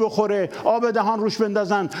 سیلی بخوره، آب دهان روش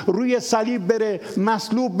بندازن، روی صلیب بره،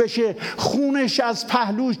 مصلوب بشه، خونش از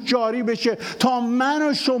پهلوش جاری بشه تا من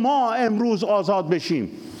و شما امروز آزاد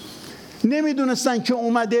بشیم. نمیدونستن که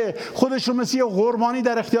اومده خودش رو مثل یه قربانی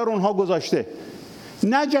در اختیار اونها گذاشته.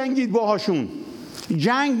 نجنگید باهاشون،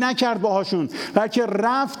 جنگ نکرد باهاشون، بلکه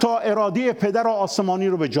رفت تا اراده پدر آسمانی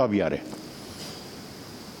رو به جا بیاره.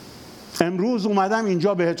 امروز اومدم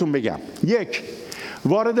اینجا بهتون بگم، یک،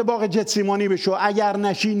 وارد باغ گتسیمانی بشو، اگر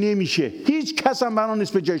نشی نمیشه، هیچ کس هم بنا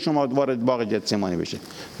نیست به جای شما وارد باغ گتسیمانی بشه.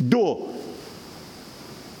 دو،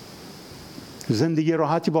 زندگی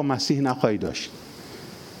راحتی با مسیح نخواهی داشت،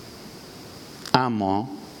 اما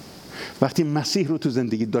وقتی مسیح رو تو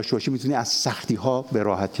زندگی داشته باشی میتونی از سختی ها به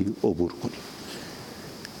راحتی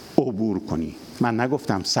عبور کنی. من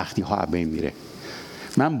نگفتم سختی ها بین میره،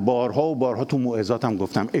 من بارها و بارها تو موعظاتم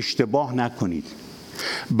گفتم اشتباه نکنید،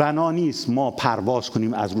 بنا نیست ما پرواز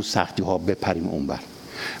کنیم از رو سختی ها بپریم اونور،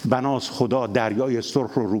 بناست خدا دریای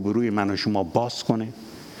سرخ رو روبروی من و شما باز کنه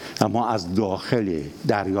و ما از داخل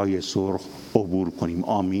دریای سرخ عبور کنیم.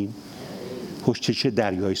 آمین. پشت چه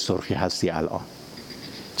دریای سرخی هستی الان؟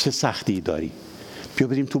 چه سختی داری؟ بیا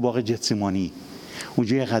بریم تو باغ گتسیمانی،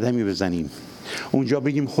 اونجا یه قدمی بزنیم، اونجا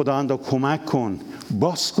بگیم خداوندا کمک کن،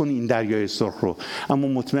 باز کن این دریای سرخ رو. اما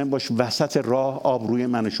مطمئن باش وسط راه آب روی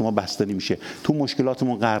من و شما بستنی میشه، تو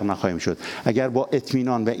مشکلاتمون غرق نخواهیم شد اگر با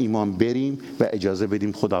اطمینان و ایمان بریم و اجازه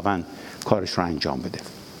بدیم خداوند کارش رو انجام بده.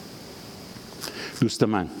 دوست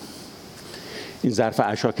من، این ظرف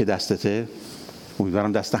عشا که دستته،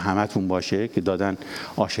 امیدوارم دست همتون باشه که دادن،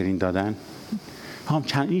 آشرین دادن، هم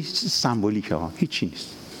چند این سمبولیکه ها، هیچی نیست.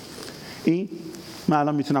 این من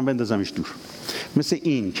الان میتونم بندازمش دور، مثل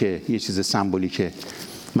این که یه چیز سمبولیکه،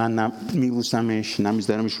 من میبوسمش،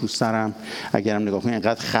 نمیذارمش رو سرم. اگرم نگاه کنید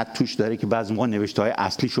اینقدر خط توش داره که بعضی موقع نوشته های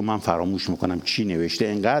اصلیشو من فراموش میکنم چی نوشته،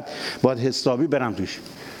 اینقدر باید حسابی برم توش.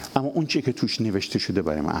 اما اون چیه که توش نوشته شده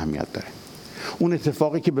برای من اهمیت داره. اون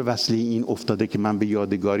اتفاقی که به وسیله این افتاده که من به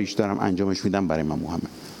یادگاریش دارم انجامش میدم برای من مهمه.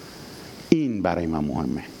 این برای من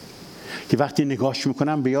مهمه که وقتی نگاهش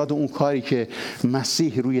میکنم به یاد اون کاری که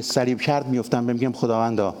مسیح روی صلیب کرد میفتم، میگم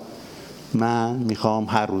خداوندا من میخوام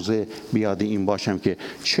هر روزه به یاد این باشم که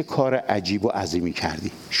چه کار عجیب و عظیمی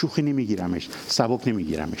کردی. شوخی نمیگیرمش، سبک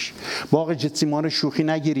نمیگیرمش. باغ گتسیمانی شوخی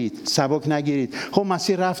نگیرید، سبک نگیرید. خب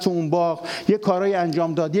مسیح رفت اون باغ، یه کارای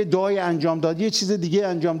انجام داد، یه دعای انجام داد، یه چیز دیگه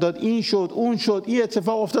انجام داد، این شد اون شد، این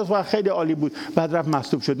اتفاق افتاد و خیلی عالی بود، بعد رفت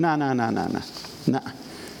مصلوب شد. نه نه نه نه نه نه.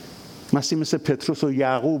 مسیح مثل پتروس و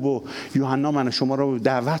یعقوب و یوحنا من و شما رو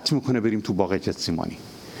دعوت میکنه بریم تو باغ گتسیمانی.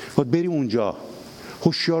 خود بریم اونجا،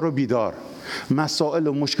 هوشیار و بیدار، مسائل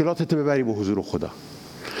و مشکلاتت ببری به حضور خدا.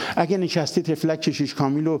 اگه نشستی تفلک کشیش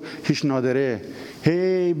کامیل و هیچ نادره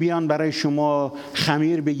هی بیان برای شما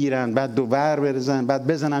خمیر بگیرن، بعد دوبر برزن، بعد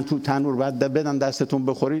بزنن تو تنور، بعد بدن دستتون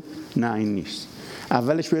بخورید، نه این نیست.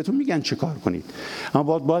 اولش بهتون میگن چه کار کنید،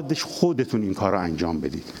 اما باید خودتون این کار رو انجام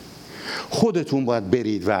بدید. خودتون باید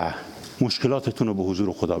برید و مشکلاتتون رو به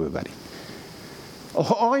حضور خدا ببرید.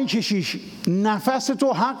 آقای کشیش نفس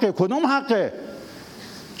تو حقه. کدوم حقه؟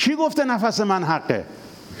 کی گفته نفس من حقه؟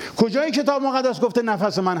 کجای کتاب مقدس گفته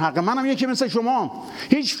نفس من حقه؟ منم یکی مثل شما،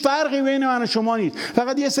 هیچ فرقی بین من و شما نیست،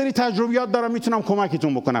 فقط یه سری تجربیات دارم میتونم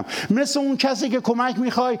کمکتون بکنم. مثل اون کسی که کمک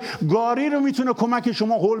میخوای، گاری رو میتونه کمک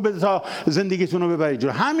شما هول بده تا زندگیتون رو ببرید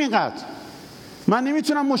جلو. همینقدر. من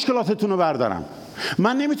نمیتونم مشکلاتتون رو بردارم،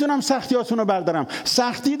 من نمیتونم سختیاتون رو بردارم.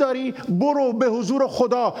 سختی داری، برو به حضور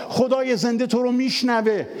خدا، خدای زنده تو رو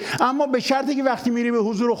میشنوه، اما به شرطی که وقتی میری به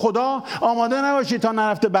حضور خدا آماده نباشی تا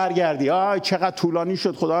نرفته برگردی. چقدر طولانی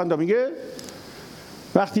شد. خداوند میگه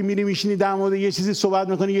وقتی میری میشینی در مورد یه چیزی صحبت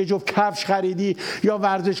میکنی، یه جفت کفش خریدی یا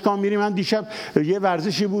ورزشگاه میری. من دیشب یه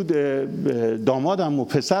ورزشی بود، دامادم و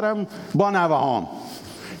پسرم با نوهام،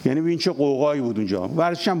 یعنی ببین چه قوقایی بود اونجا.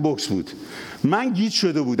 ورزشم بوکس بود. من گیج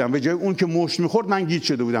شده بودم، به جای اون که مشت میخورد من گیج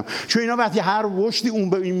شده بودم، چون اینا وقتی هر مشتی اون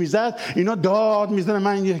به این میزد اینا داد میزدن،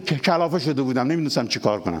 من کلافه شده بودم، نمیدونستم چی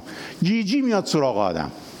کار کنم. گیجی میاد سراغ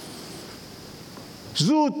آدم،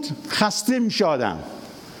 زود خسته میشه آدم.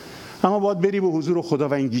 اما باید بری به حضور خدا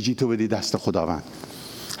و این گیجی تو بدی دست خداوند.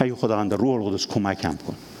 ای خداوند روح القدس کمکم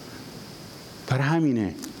کن. برای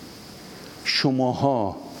همینه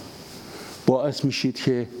شماها باعث میشید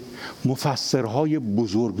که مفسرهای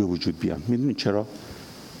بزرگ به وجود بیان. میدونید چرا؟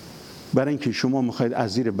 برای اینکه شما میخواید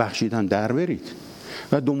از زیر بخشیدن در برید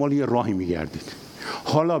و دنبال یه راهی میگردید.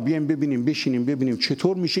 حالا بیایم ببینیم، بشینیم ببینیم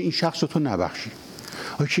چطور میشه این شخص رو تو نبخشی.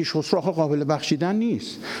 کشیش خسرو قابل بخشیدن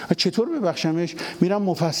نیست، چطور ببخشمش؟ میرم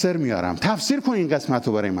مفسر میارم، تفسیر کن این قسمت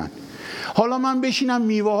رو برای من. حالا من بشینم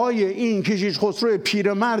میوه های این کشیش خسرو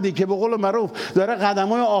پیرمردی که به قول معروف داره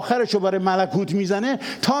قدمای آخرش رو برای ملکوت میزنه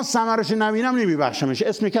تا ثمرش نبینم نمیبخشمش.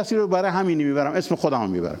 اسم کسی رو برای همین نمیبرم، اسم خودم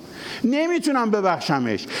میبرم. نمیتونم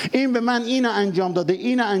ببخشمش. این به من اینو انجام داده،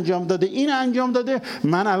 اینو انجام داده، اینو انجام داده،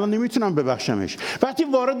 من الان نمیتونم ببخشمش. وقتی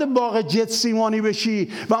وارد باغ گتسیمانی بشی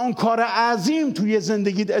و اون کار عظیم توی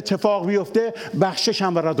زندگیت اتفاق بیفته، بخشش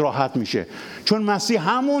هم برات راحت میشه، چون مسیح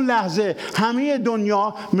همون لحظه همه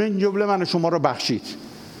دنیا من جمله من شما رو بخشید.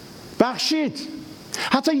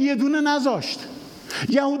 حتی یه دونه نذاشت.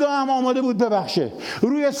 یهودا هم آماده بود ببخشه،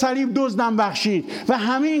 روی صلیب دزدم بخشید و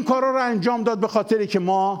همه این کارا رو انجام داد به خاطری که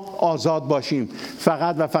ما آزاد باشیم.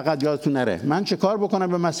 فقط و فقط یادتون نره من چه کار بکنم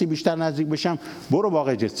به مسیح بیشتر نزدیک بشم؟ برو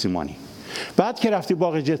باغ گتسیمانی. بعد که رفتی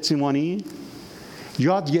باغ گتسیمانی،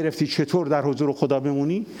 یاد گرفتی چطور در حضور خدا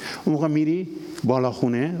بمونی، اون موقع میری بالا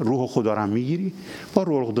خونه، روح خدا رو میگیری، با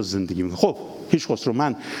روح القدس زندگی میکنی. خب کشیش خسرو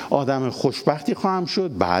من آدم خوشبختی خواهم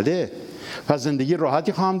شد؟ بله. و زندگی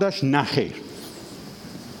راحتی خواهم داشت؟ نه خیر.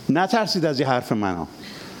 نترسید از این حرف منو،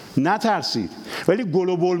 نترسید. ولی گل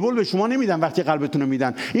و بلبل به شما نمیدن وقتی قلبتون رو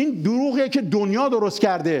میدن. این دروغیه که دنیا درست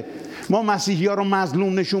کرده. ما مسیحی ها رو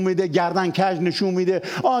مظلوم نشون میده، گردن کج نشون میده،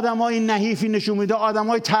 آدمای نحیفی نشون میده،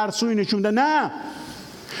 آدمای ترسوی نشون میده. نه،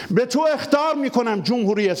 به تو اخطار میکنم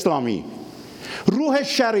جمهوری اسلامی، روح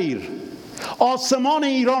شریر، آسمان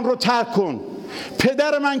ایران رو ترک کن.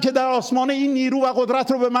 پدر من که در آسمان این نیرو و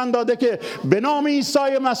قدرت رو به من داده که به نام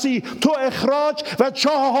عیسی مسیح تو اخراج و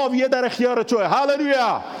چاه حاویه در اختیار توه.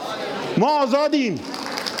 هللویا. ما آزادیم.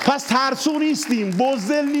 پس ترسو نیستیم،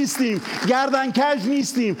 بزدل نیستیم، گردن کج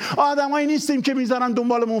نیستیم، آدمایی نیستیم که میذارن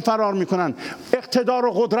دنبالمون فرار میکنن. اقتدار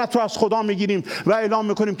و قدرت رو از خدا میگیریم و اعلام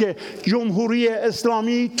میکنیم که جمهوری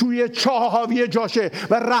اسلامی توی چاه حاویه جاشه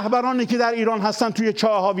و رهبرانی که در ایران هستن توی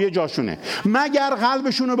چاه حاویه جاشونه. مگر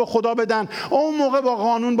قلبشون رو به خدا بدن، اون موقع با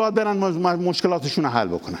قانون باید برن مشکلاتشون رو حل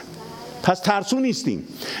بکنن. پس ترسو نیستیم،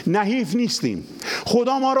 نحیف نیستیم.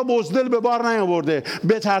 خدا ما رو بزدل به بار نیاورده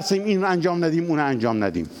بترسیم این انجام ندیم اون انجام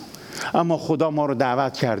ندیم. اما خدا ما رو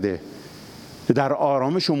دعوت کرده در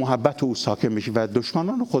آرامش و محبت او ساکن بشیم و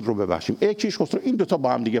دشمنان خود رو ببخشیم. کشیش خسرو این دوتا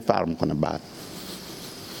با هم دیگه فرق میکنه. بعد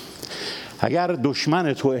اگر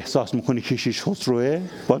دشمن تو احساس میکنی کشیش خسروه،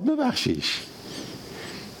 باید ببخشیش.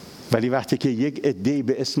 ولی وقتی که یک عده‌ای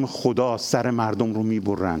به اسم خدا سر مردم رو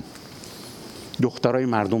میبرن، دخترای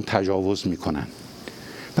مردم تجاوز میکنن،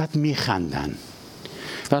 بعد میخندن،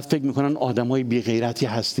 بعد فکر میکنن آدمای بی غیرتی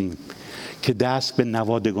هستیم که دست به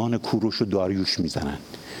نوادگان کوروش و داریوش میزنن،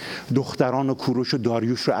 دختران و کوروش و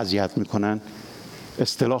داریوش رو اذیت میکنن.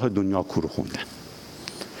 اصطلاح دنیا کورو خوندن.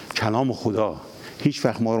 کلام خدا هیچ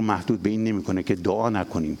وقت ما رو محدود به این نمیکنه که دعا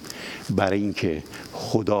نکنیم برای اینکه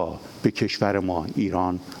خدا به کشور ما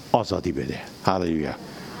ایران آزادی بده. هللویا.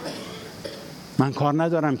 من کار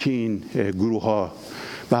ندارم که این گروه ها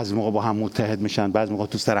بعضی موقع با هم متحد میشن، بعضی موقع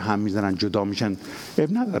تو سر هم میزنن، جدا میشن، اب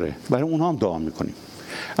نداره، برای اونها هم دعا میکنیم.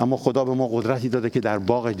 اما خدا به ما قدرتی داده که در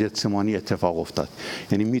باغ گتسیمانی اتفاق افتاد.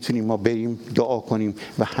 یعنی میتونیم ما بریم دعا کنیم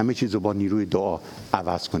و همه چیز رو با نیروی دعا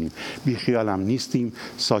عوض کنیم. بی خیال هم نیستیم،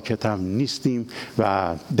 ساکت هم نیستیم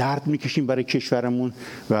و درد میکشیم برای کشورمون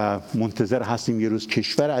و منتظر هستیم یه روز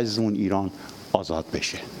کشور عزیزمون ایران آزاد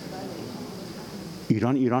بشه.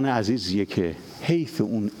 ایران عزیزیه که حیف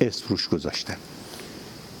اون اسم روش گذاشتن.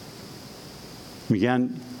 میگن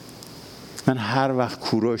من هر وقت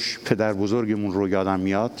کوروش پدر بزرگمون رو یادم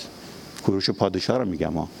میاد، کوروش پادشاه رو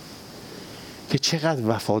میگم که چقدر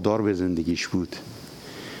وفادار به زندگیش بود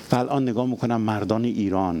و الان نگاه میکنم مردان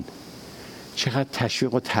ایران چقدر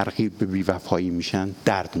تشویق و ترغیب به بی‌وفایی میشن،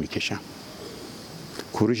 درد میکشم.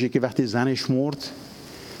 کوروشی که وقتی زنش مرد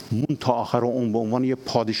مون تا آخر عمر به عنوان یه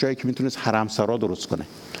پادشاهی که میتونست حرمسرا درست کنه،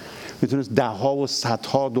 میتونست ده ها و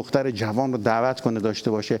صدها دختر جوان رو دعوت کنه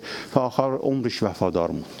داشته باشه، تا آخر عمرش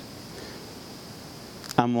وفادار موند.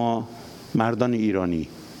 اما مردان ایرانی،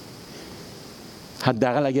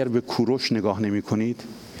 حداقل اگر به کوروش نگاه نمی کنید،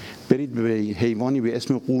 برید به حیوانی به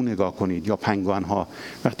اسم قو نگاه کنید یا پنگوئن ها.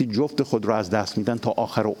 وقتی جفت خود رو از دست میدن تا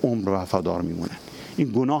آخر عمر وفادار میمونن.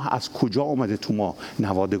 این گناه از کجا اومده تو ما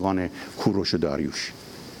نوادگان کوروش و داریوش؟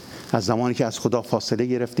 از زمانی که از خدا فاصله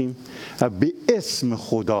گرفتیم و به اسم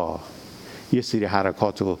خدا یه سری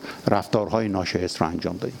حرکات و رفتارهای ناشایست رو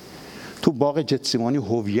انجام دادیم. تو باغ گتسمانی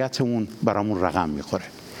هویتمون برامون رقم میخوره.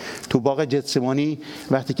 تو باغ گتسمانی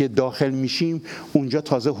وقتی که داخل میشیم اونجا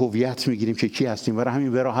تازه هویت میگیریم که کی هستیم. برای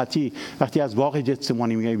همین به راحتی وقتی از باغ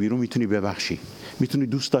گتسمانی میای بیرون میتونی ببخشی، میتونی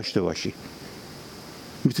دوست داشته باشی،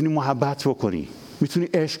 میتونی محبت بکنی، میتونی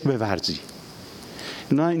عشق بورزی.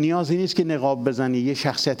 نیازی نیست که نقاب بزنی یه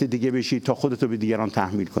شخصیت دیگه بشی تا خودتو به دیگران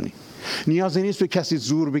تحمیل کنی. نیازی نیست به کسی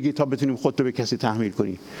زور بگی تا بتونیم خودتو به کسی تحمیل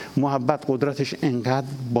کنی. محبت قدرتش انقدر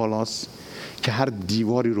بالاست که هر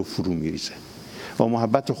دیواری رو فرو میریزه. با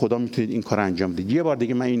محبت خدا میتونید این کار انجام بدید. یه بار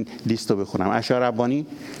دیگه من این لیست رو بخونم. اشعیا ربانی،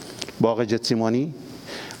 باغ گتسمانی،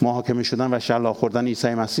 محاکمه شدن و شلاق خوردن عیسی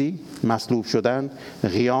مسیح، مصلوب شدن،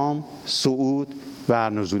 قیام، صعود و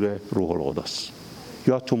نزول روح القدس.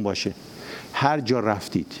 یادتون باشه هر جا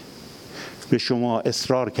رفتید به شما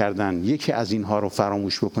اصرار کردن یکی از اینها رو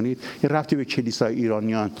فراموش بکنید، یه ربطی به کلیسای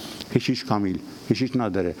ایرانیان کشیش کامیل، کشیش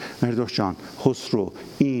نداره، مردوش جان، خسرو،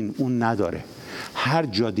 این اون نداره. هر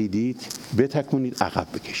جا دیدید بتکونید عقب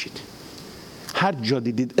بکشید. هر جا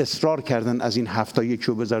دیدید اصرار کردن از این هفته یکی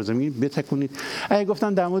رو بذار زمین بتکونید. اگه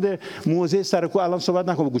گفتن در مورد موعظه سرکو الان صحبت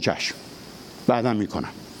نکن، بگو چشم، بعداً میکنم.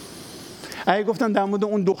 اگه گفتن در مورد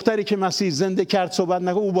اون دختری که مسیح زنده کرد صحبت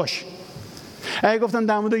نکن، او باش. اگه گفتن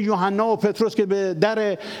در مورد یوحنا و پتروس که به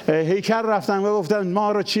در هیکل رفتن و گفتن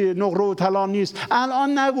ما را چی نقره و طلا نیست،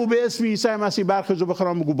 الان نگو به اسم عیسی مسیح برخیز و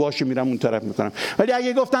بخورم، بگو باشه میرم اون طرف میکنم. ولی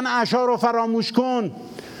اگه گفتن اشعیا رو فراموش کن،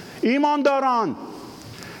 ایمانداران،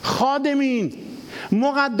 خادمین،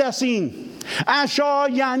 مقدسین، اشعیا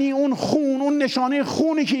یعنی اون خون، اون نشانه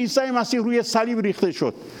خونی که عیسی مسیح روی صلیب ریخته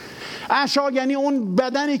شد. اشعیا یعنی اون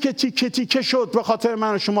بدنی که تیکه تیکه شد به خاطر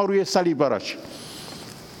من و شما روی صلیب براش.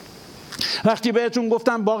 وقتی بهتون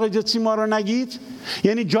گفتم باغ گتسمانی رو نگید،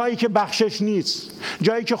 یعنی جایی که بخشش نیست،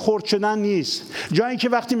 جایی که خرد شدن نیست، جایی که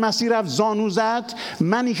وقتی مسیح رفت زانو زد،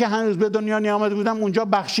 منی که هنوز به دنیا نیامده بودم اونجا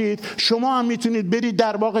بخشید. شما هم میتونید برید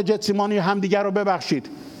در باغ گتسمانی همدیگر رو ببخشید.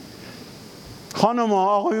 خانم‌ها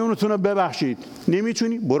آقایونتون رو ببخشید.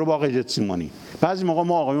 نمیتونی؟ برو باغ گتسمانی. بعضی موقع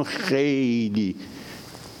ما آقایون خیلی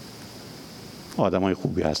آدمای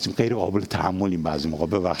خوبی هستیم، غیر قابل تحملیم بعضی موقع،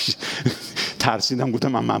 ببخشید. ترسیدم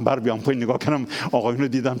گفتم من منبر بیام پایین نگاه کنم آقایون رو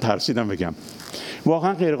دیدم ترسیدم بگم.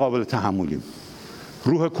 واقعا غیر قابل تحملیم.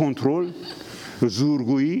 روح کنترل،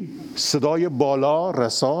 زورگویی، صدای بالا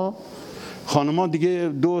رسا. خانم‌ها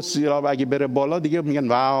دیگه دو سیلاب اگه بره بالا دیگه میگن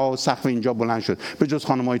واو سقف اینجا بلند شد، به جز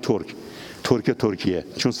خانم‌های ترکیه،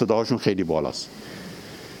 چون صداهاشون خیلی بالاست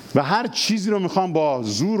و هر چیزی رو میخوان با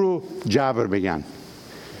زور و جبر بگن.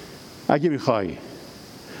 اگه میخوای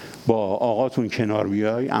با آقاتون کنار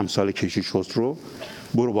بیای، امثال کشیش خسرو،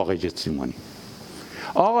 برو باغ گتسمانی.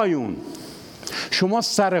 آقایون شما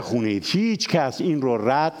سر خونه اید، هیچ کس این رو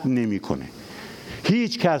رد نمیکنه،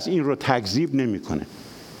 هیچ کس این رو تکذیب نمیکنه.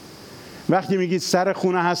 وقتی میگید سر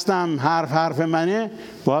خونه هستم، حرف منه،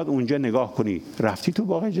 باید اونجا نگاه کنی. رفتی تو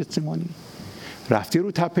باغ گتسمانی؟ رفتی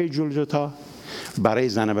رو تپه جلجتا؟ برای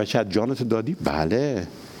زن بچت جانتو دادی؟ بله.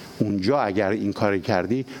 اونجا اگر این کار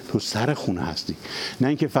کردی تو سر خونه هستی. نه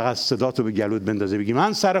اینکه فقط صداتو به گلوت بندازه بگی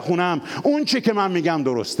من سر خونم، اون چه که من میگم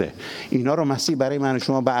درسته. اینا رو مسیح برای من و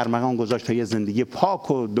شما به ارمغان گذاشت تا یه زندگی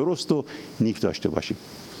پاک و درست و نیک داشته باشیم.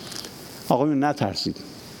 آقایون نترسید،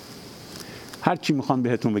 هر چی میخوان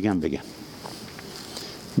بهتون بگن.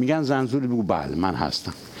 میگن زنزوری، بگو بله من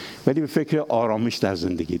هستم، ولی به فکر آرامش در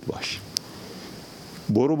زندگیت باش.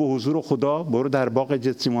 برو به حضور خدا، برو در باغ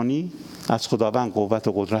گتسمانی، از خداوند قوت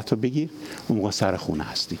و قدرت رو بگیر. اون موقع سر خونه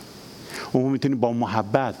هستی. اون موقع میتونی با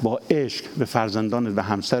محبت، با عشق به فرزندانت و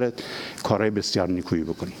همسرت کارهای بسیار نیکویی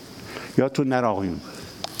بکنی. یادتون نره آقایون،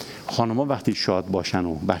 خانم‌ها وقتی شاد باشن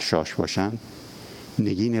و بشاش باشن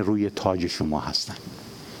نگین روی تاج شما هستن.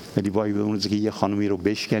 ولی وای به اون روزی که یه خانمی رو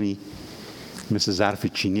بشکنی مثل ظرف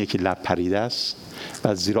چینیه که لب پریده است،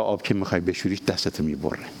 بعد زیرا آب که میخوای بشوریش دستت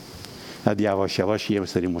میبره. بعد یواش یواش یه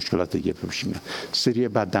سری مشکلات دیگه پیش میاد. سری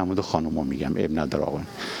بعد در مورد خانوما میگم، عیب نداره آقا،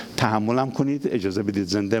 تحملم کنید، اجازه بدید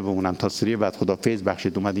زنده بمونم تا سری بعد خدا فیض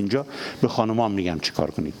بخشید اومد اینجا به خانوما میگم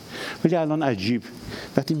چیکار کنید. ولی الان عجیب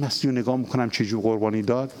وقتی مسیح رو نگاه میکنم چجور قربانی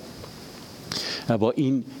داد و با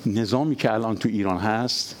این نظامی که الان تو ایران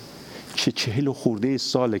هست که 40 خورده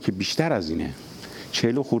ساله که بیشتر از اینه،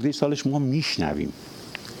 40 خورده سالش ما میشنویم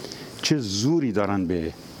چه زوری دارن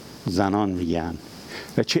به زنان میگن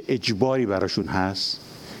و چه اجباری براشون هست.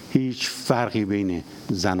 هیچ فرقی بین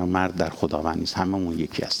زن و مرد در خداوند نیست، هممون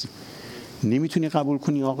یکی هستیم. نمیتونی قبول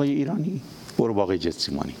کنی آقای ایرانی؟ برو باغ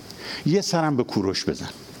گتسمانی، یه سرم به کوروش بزن،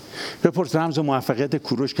 بپرس رمز موفقیت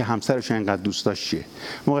کوروش که همسرش اینقدر دوست داشت چیه.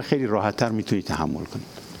 موقع خیلی راحت تر میتونی تحمل کنی.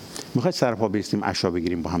 میخواید سرپا بیستیم عشا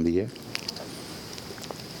بگیریم با هم دیگه؟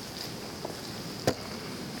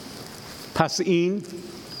 پس این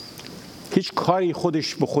هیچ کاری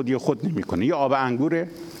خودش به خودی خود نمیکنه. یه آب انگوره،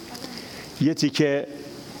 یه تیکه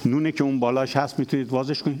نونه که اون بالاش هست میتونید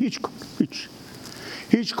وازش کنید،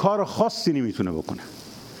 هیچ کار خاصی نمیتونه بکنه.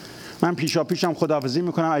 من پیشم خداحافظی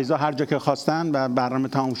میکنم، عزیزا هر جا که خواستن و برنامه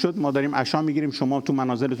تمام شد ما داریم عشا میگیریم، شما تو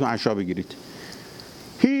منازلتون عشا بگیرید.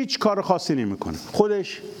 هیچ کار خاصی نمیکنه،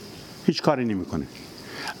 خودش هیچ کاری نمیکنه.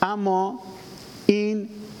 اما این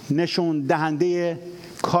نشون دهنده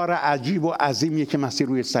کار عجیب و عظیمیه که مسیح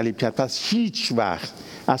روی صلیب کرد. پس هیچ وقت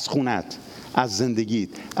از خونت، از زندگیت،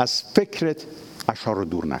 از فکرت عشا رو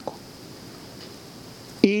دور نکن.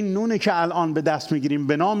 این نونه که الان به دست میگیریم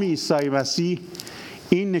به نام عیسی مسیح،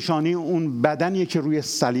 این نشانه اون بدنیه که روی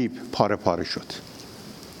صلیب پاره پاره شد.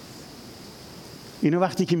 اینو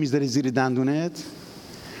وقتی که میذاری زیر دندونت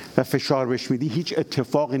و فشار بهش میدی هیچ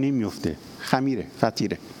اتفاقی نمیفته، خمیره،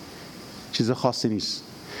 فطیره، چیز خاصی نیست.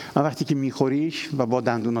 اما وقتی که میخوریش و با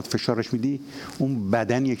دندونات فشارش میدی، اون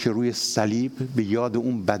بدنیه که روی صلیب، به یاد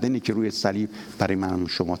اون بدنی که روی صلیب برای من و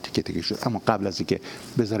شما تیکه تیکه شد. اما قبل از اینکه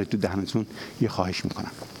بذارید تو دهنتون یه خواهش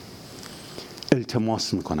میکنم،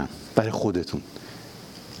 التماس میکنم برای خودتون،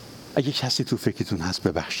 اگه کسی تو فکرتون هست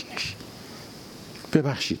ببخشینش،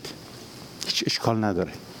 ببخشید، هیچ اشکال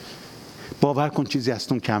نداره. باور کن چیزی از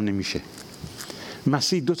تون کم نمیشه.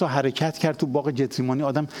 مسیح 2 تا حرکت کرد تو باغ گتسیمانی،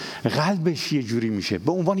 آدم قلبش یه جوری میشه،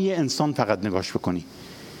 به عنوان یه انسان فقط نگاش بکنی.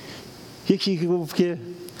 یکی گفت که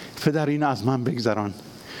پدر اینو از من بگذران،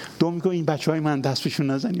 دوم میگه این بچهای من دستشون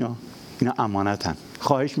نزن، یا اینا امانتن،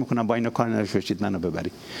 خواهش میکنم با اینا کار نداشته باشید، منو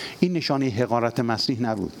ببرید. این نشانه حقارت مسیح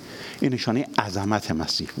نبود، این نشانه عظمت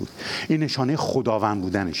مسیح بود، این نشانه خداوند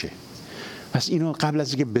بودنشه. پس اینو قبل از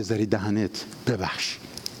اینکه بذاری دهنت ببخش.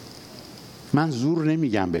 من زور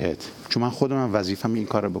نمیگم بهت، چون من خودم وظیفه‌م این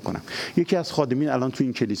کارو بکنم. یکی از خادمین الان تو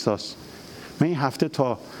این کلیساست، من این هفته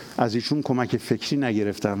تا از ایشون کمک فکری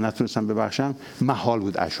نگرفتم، نتونستم ببخشم، محال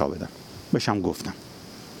بود عشا بدم، بهشم گفتم.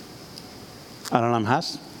 الانم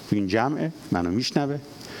هست تو این جمعه، منو میشنوه.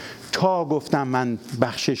 تا گفتم من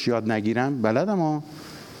بخشش یاد نگیرم، بلدم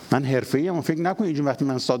من حرفه‌ای ام، فکر نکنید اینجوری وقتی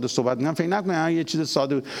من ساده صحبت می‌کنم فکر نکنید یه چیز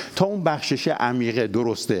ساده، تا اون بخشش عمیقه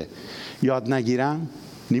درسته یاد نگیرم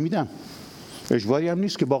نمیدم. اجباری هم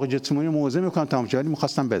نیست که باقی گتسیمانی موعظه میکنم تمام شد، ولی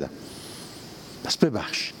می‌خواستم بدم. پس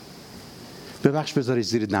ببخش، بذاری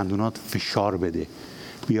زیر دندونات فشار بده،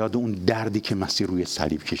 بیاد اون دردی که مسیح روی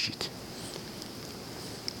صلیب کشید.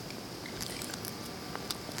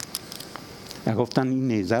 گفتن این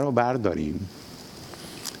نیزه رو برداریم،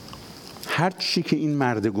 هر چی که این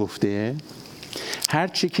مرد گفته، هر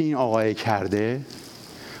چی که این آقای کرده،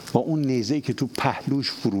 با اون نیزه‌ای که تو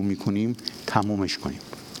پهلوش فرو میکنیم تمومش کنیم.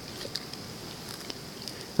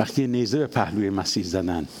 وقتی نیزه به پهلوی مسیح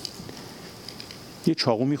زدن، یه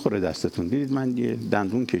چاقو میخوره دستتون. دیدید من یه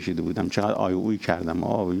دندون کشیده بودم، چقدر آی اوی کردم،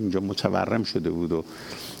 اینجا متورم شده بود. و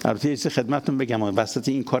البته یه چیز خدمتتون بگم، وسط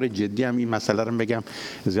این کار جدی هم این مسئله رو بگم،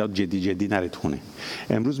 زیاد جدی نرید خونه.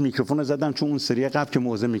 امروز میکروفون رو زدم چون اون سری قبل که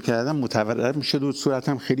موعظه میکردم متورم شد و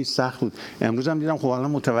صورتم خیلی سخت بود. امروز هم دیدم خب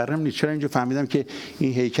الان متورم نیست. چرا؟ اینجا فهمیدم که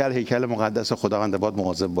این هیکل مقدس خداوند، باید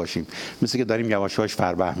مواظب باشیم، مثل که داریم یواش یواش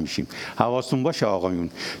فربه میشیم. حواستون باشه آقایون،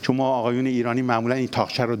 چون ما آقایون ایرانی معمولا این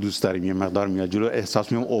تاخچه رو دوست داریم، یه مقدار میاد جلو،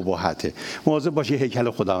 احساس می‌کنم اباحته. مواظب باشی،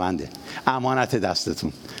 هیکل خداونده، امانت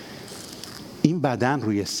دستتون. این بدن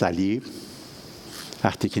روی صلیب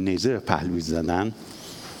وقتی که نیزه به پهلوی زدن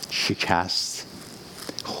شکست،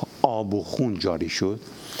 آب و خون جاری شد.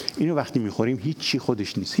 اینو وقتی میخوریم هیچ چی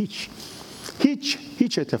خودش نیست،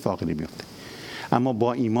 هیچ اتفاقی نمیفته. اما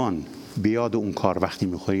با ایمان بیاد اون کار وقتی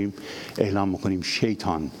میخوریم اعلام میکنیم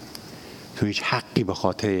شیطان تو هیچ حقی به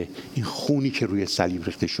خاطر این خونی که روی صلیب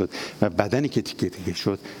ریخته شد و بدنی که تیکه تیکه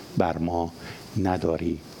شد بر ما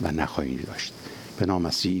نداری و نخواهی داشت. به نام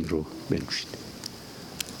مسیح این رو بنوشید.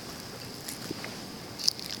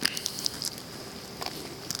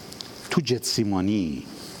 تو گتسیمانی،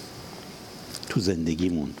 تو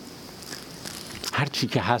زندگیمون، هر چی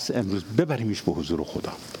که هست امروز ببریمش به حضور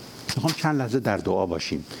خدا. میخوام چند لحظه در دعا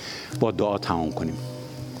باشیم، با دعا تمام کنیم.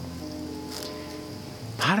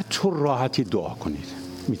 هر طور راحتی دعا کنید،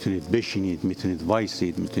 میتونید بشینید، میتونید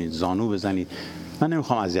وایسید، میتونید زانو بزنید. من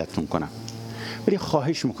نمیخوام اذیتتون کنم، ولی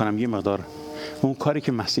خواهش میکنم یه مقدار اون کاری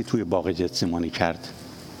که مسیح توی باغ گتسیمانی کرد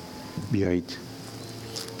بیایید.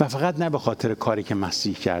 و فقط نه به خاطر کاری که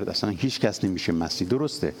مسیح کرد، اصلا هیچ کس نمیشه مسیح،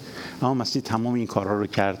 درسته، اما مسیح تمام این کارها رو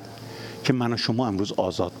کرد که من و شما امروز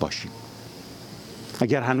آزاد باشیم.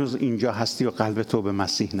 اگر هنوز اینجا هستی و قلب تو به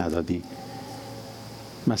مسیح ندادی،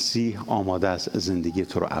 مسیح آماده است زندگی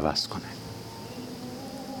تو رو عوض کنه.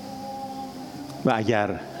 و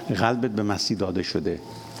اگر قلبت به مسیح داده شده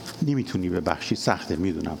نمیتونی ببخشی، سخته،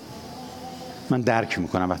 میدونم، من درک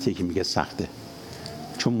میکنم وقتی که میگه سخته،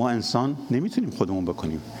 چون ما انسان نمیتونیم خودمون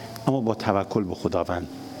بکنیم، اما با توکل به خداوند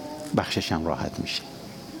بخشش هم راحت میشه.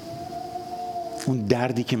 اون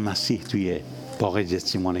دردی که مسیح توی باغ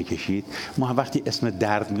گتسیمانه کشید، ما وقتی اسم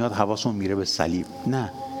درد میاد حواسمون میره به صلیب.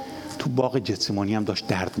 نه، تو باغ گتسیمانی هم داشت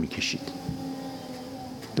درد میکشید،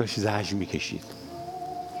 داشت زجر میکشید.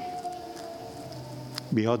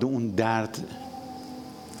 بیاد اون درد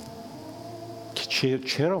که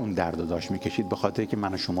چرا اون درد رو داشت میکشید؟ به خاطر که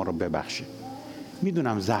من و شما رو ببخشه.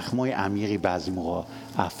 میدونم زخمای عمیقی بعضی موقع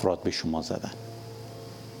افراد به شما زدن،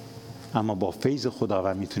 اما با فیض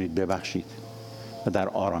خداوند میتونید ببخشید و در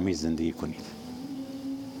آرامی زندگی کنید.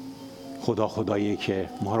 خداییه که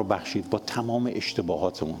ما رو بخشید با تمام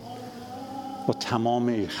اشتباهاتمون، با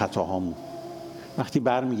تمام خطاهامون. وقتی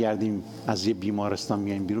برمیگردیم از یه بیمارستان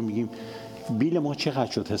میایم بیرون، میگیم بیل ما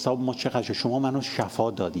چقدر شد، حساب ما چقدر شد، شما منو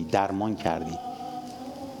شفا دادی، درمان کردی.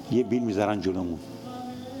 یه بیل میذارن جلومون،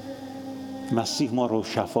 مسیح ما رو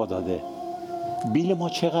شفا داده، بیل ما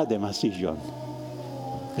چقدره مسیح جان،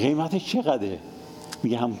 قیمتش چقدره؟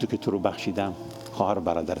 میگه همونطور که تو رو بخشیدم خواهر و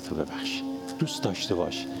برادرتو ببخش، دوست داشته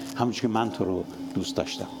باش همونطور که من تو رو دوست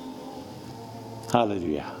داشتم.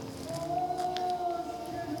 هاللویا.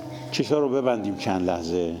 چشا رو ببندیم چند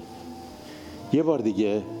لحظه، یه بار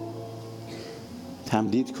دیگه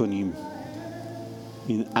تمدید کنیم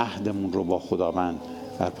این عهدمون رو با خداوند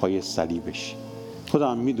در پای صلیبش.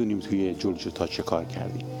 خدا، میدونیم توی جلجتا چه کار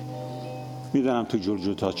کردی، میدونم تو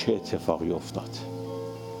جلجتا چه اتفاقی افتاد،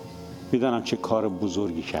 میدونم چه کار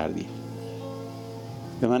بزرگی کردی.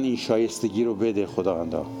 به من این شایستگی رو بده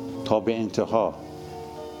خداوندا تا به انتها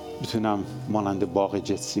بتونم مانند باغ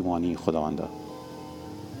گتسیمانی خداوندا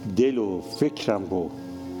دل و فکرم رو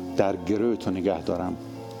در گروه تو نگه دارم.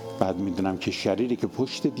 بعد میدونم که شریری که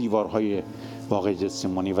پشت دیوارهای باغ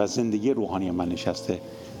گتسیمانی و زندگی روحانی من نشسته،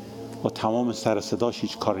 با تمام سر صداش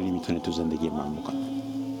هیچ کاری نمیتونه تو زندگی من بکنه.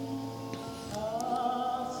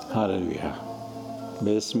 هاللویا.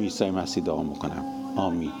 به اسم عیسی مسیح دعا میکنم،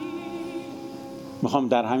 آمین. میخوام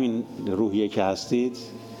در همین روحیه که هستید،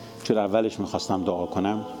 چون اولش میخواستم دعا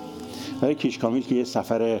کنم برای کیش کامیل که یه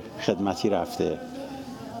سفر خدمتی رفته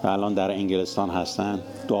و الان در انگلستان هستن،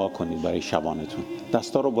 دعا کنید برای شبانتون،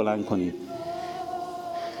 دستا رو بلند کنید.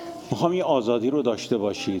 میخوام یه آزادی رو داشته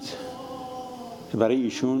باشید، برای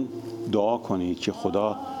ایشون دعا کنید که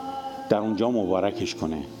خدا در اونجا مبارکش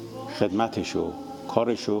کنه، خدمتشو،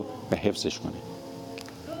 کارشو و حفظش کنه.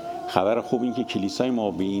 خبر خوب این که کلیسای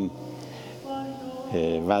ما به این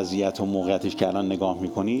وضعیت و موقعیتش که الان نگاه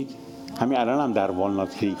میکنید، همین الان هم در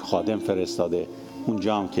والنات کریک خادم فرستاده،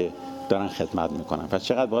 اونجا هم که دارن خدمت میکنن. پس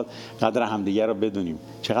چقدر باید قدر همدیگه رو بدونیم،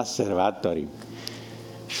 چقدر ثروت داریم.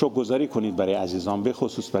 شکرگزاری کنید برای عزیزان، به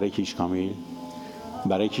خصوص برای کیش کامیل،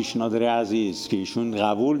 برای کیش نادر عزیز که ایشون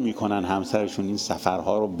قبول میکنن همسرشون این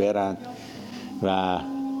سفرها رو برن و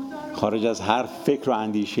خارج از هر فکر و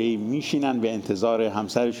اندیشه‌ای میشینن به انتظار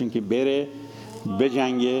همسرشون که بره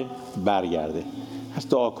بجنگه برگرده. پس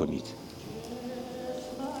دعا کنید.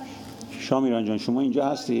 شامیران جان شما اینجا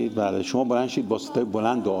هستید؟ بله، شما بلند شید با صدای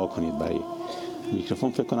بلند دعا کنید برای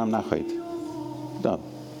میکروفون. فکر کنم نخواهید. داد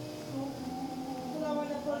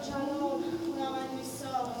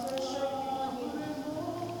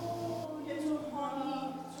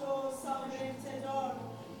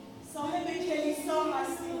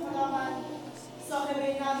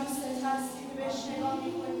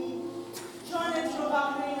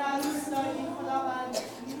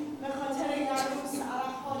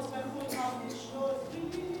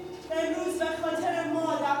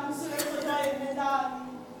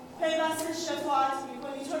پیوسته شفاعت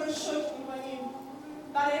میکنی، تو رو شکر میکنیم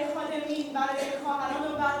برای خادمین، برای خواهران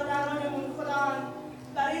و برادرانمون خداوند،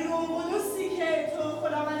 برای روح قدوسی که تو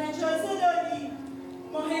خداوند اجازه دادی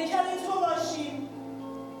ما هیکل تو باشیم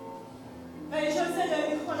و اجازه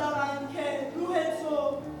دادی خداوند که روح تو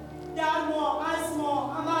در ما از ما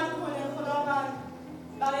عمل کنه خداوند.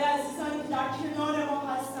 برای عزیزانی که در کنار ما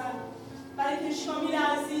هستن، برای کیش کامیل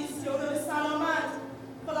عزیز که او رو به سلامت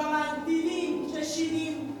خداوند دیدیم،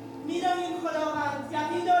 چشیدیم، میدانیم خداوند،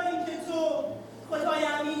 یقین داریم که تو خدای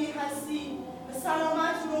امینی هستی، به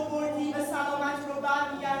سلامت رو بردی، به سلامت رو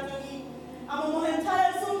برمیگردانی. اما مهمتر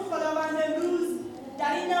از اون خداوند، امروز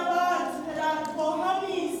در این نبرد پدر با هم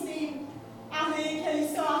نیستیم، اهل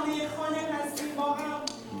کلیسا، اهل خانه هستیم، با هم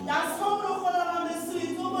دستام رو خداوند به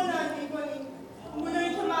سوی تو بلند میکنیم، اونایی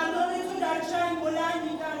که مردان تو در جنگ بلند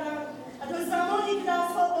میکردن و تا زمانی که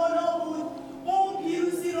دستها بالا بود قوم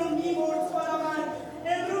پیروزی رو میبرد خداوند.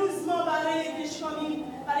 امروز ما برای کیش کامیل،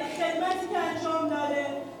 برای خدمتی که انجام داده،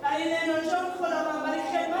 برای لینا جان خداوند، برای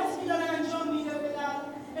خدمتی که داره انجام میده پدر،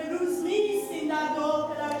 امروز میایستیم در دعا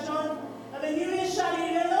پدر جان و به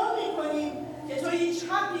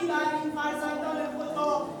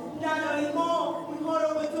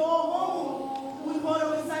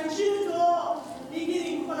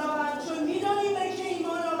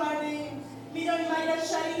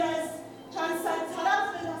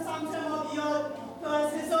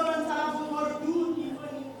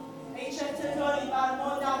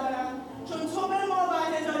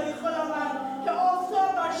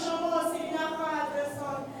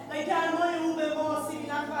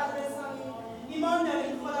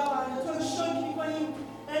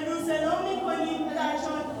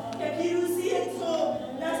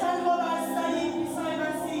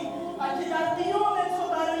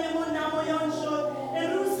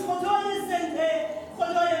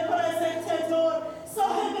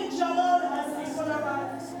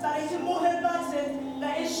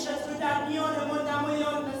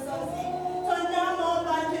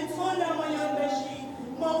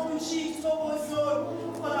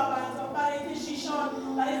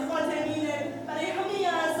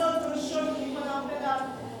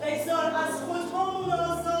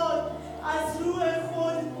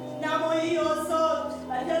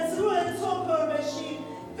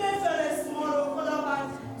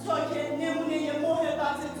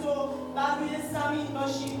زمین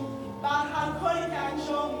باشیم، بر هر کاری که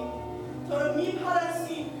انجام میدیم تو رو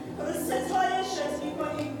میپرستیم، تو رو ستایشت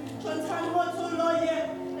میکنیم، چون تنها تو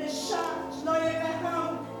لایق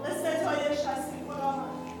هم به ستایش هستی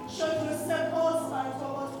خداوند. شکر و سپاس بر تو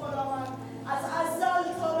باد خداوند. از ازل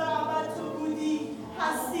تا به ابد تو بودی،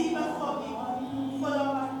 هستی و خواهی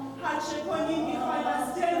خداوند. هر چه کنیم میخوایم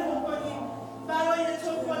از دل بکنیم برای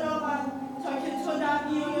تو خداوند، تا که تو در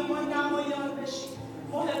میان ما نمایان بشی.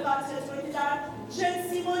 محبتت رو که در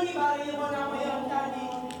جنسیمانی برای ما نمایان کردی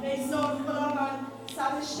بگذار خداوند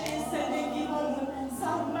سررشته زندگی هامون،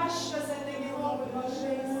 سرمشق زندگی هامون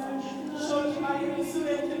باشه. شکر برای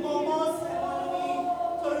حضورت که با ماست بمانیم،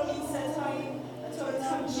 تو رو می‌ستاییم و تو رو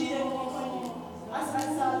تمجید می‌کنیم. از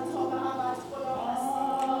ازل تا به ابد خدا هستی.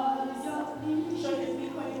 شکر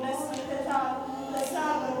می‌کنیم اسم پدر،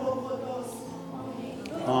 پسر و روح القدس.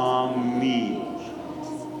 آمین.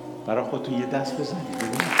 برای خودتون یه دست بزنید.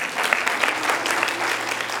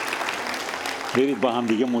 برید با هم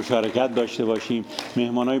دیگه مشارکت داشته باشیم.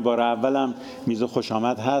 مهمانای بار اولم میز خوش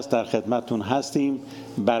آمد هست، در خدمتتون هستیم.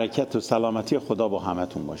 برکت و سلامتی خدا با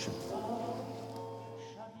همتون باشه.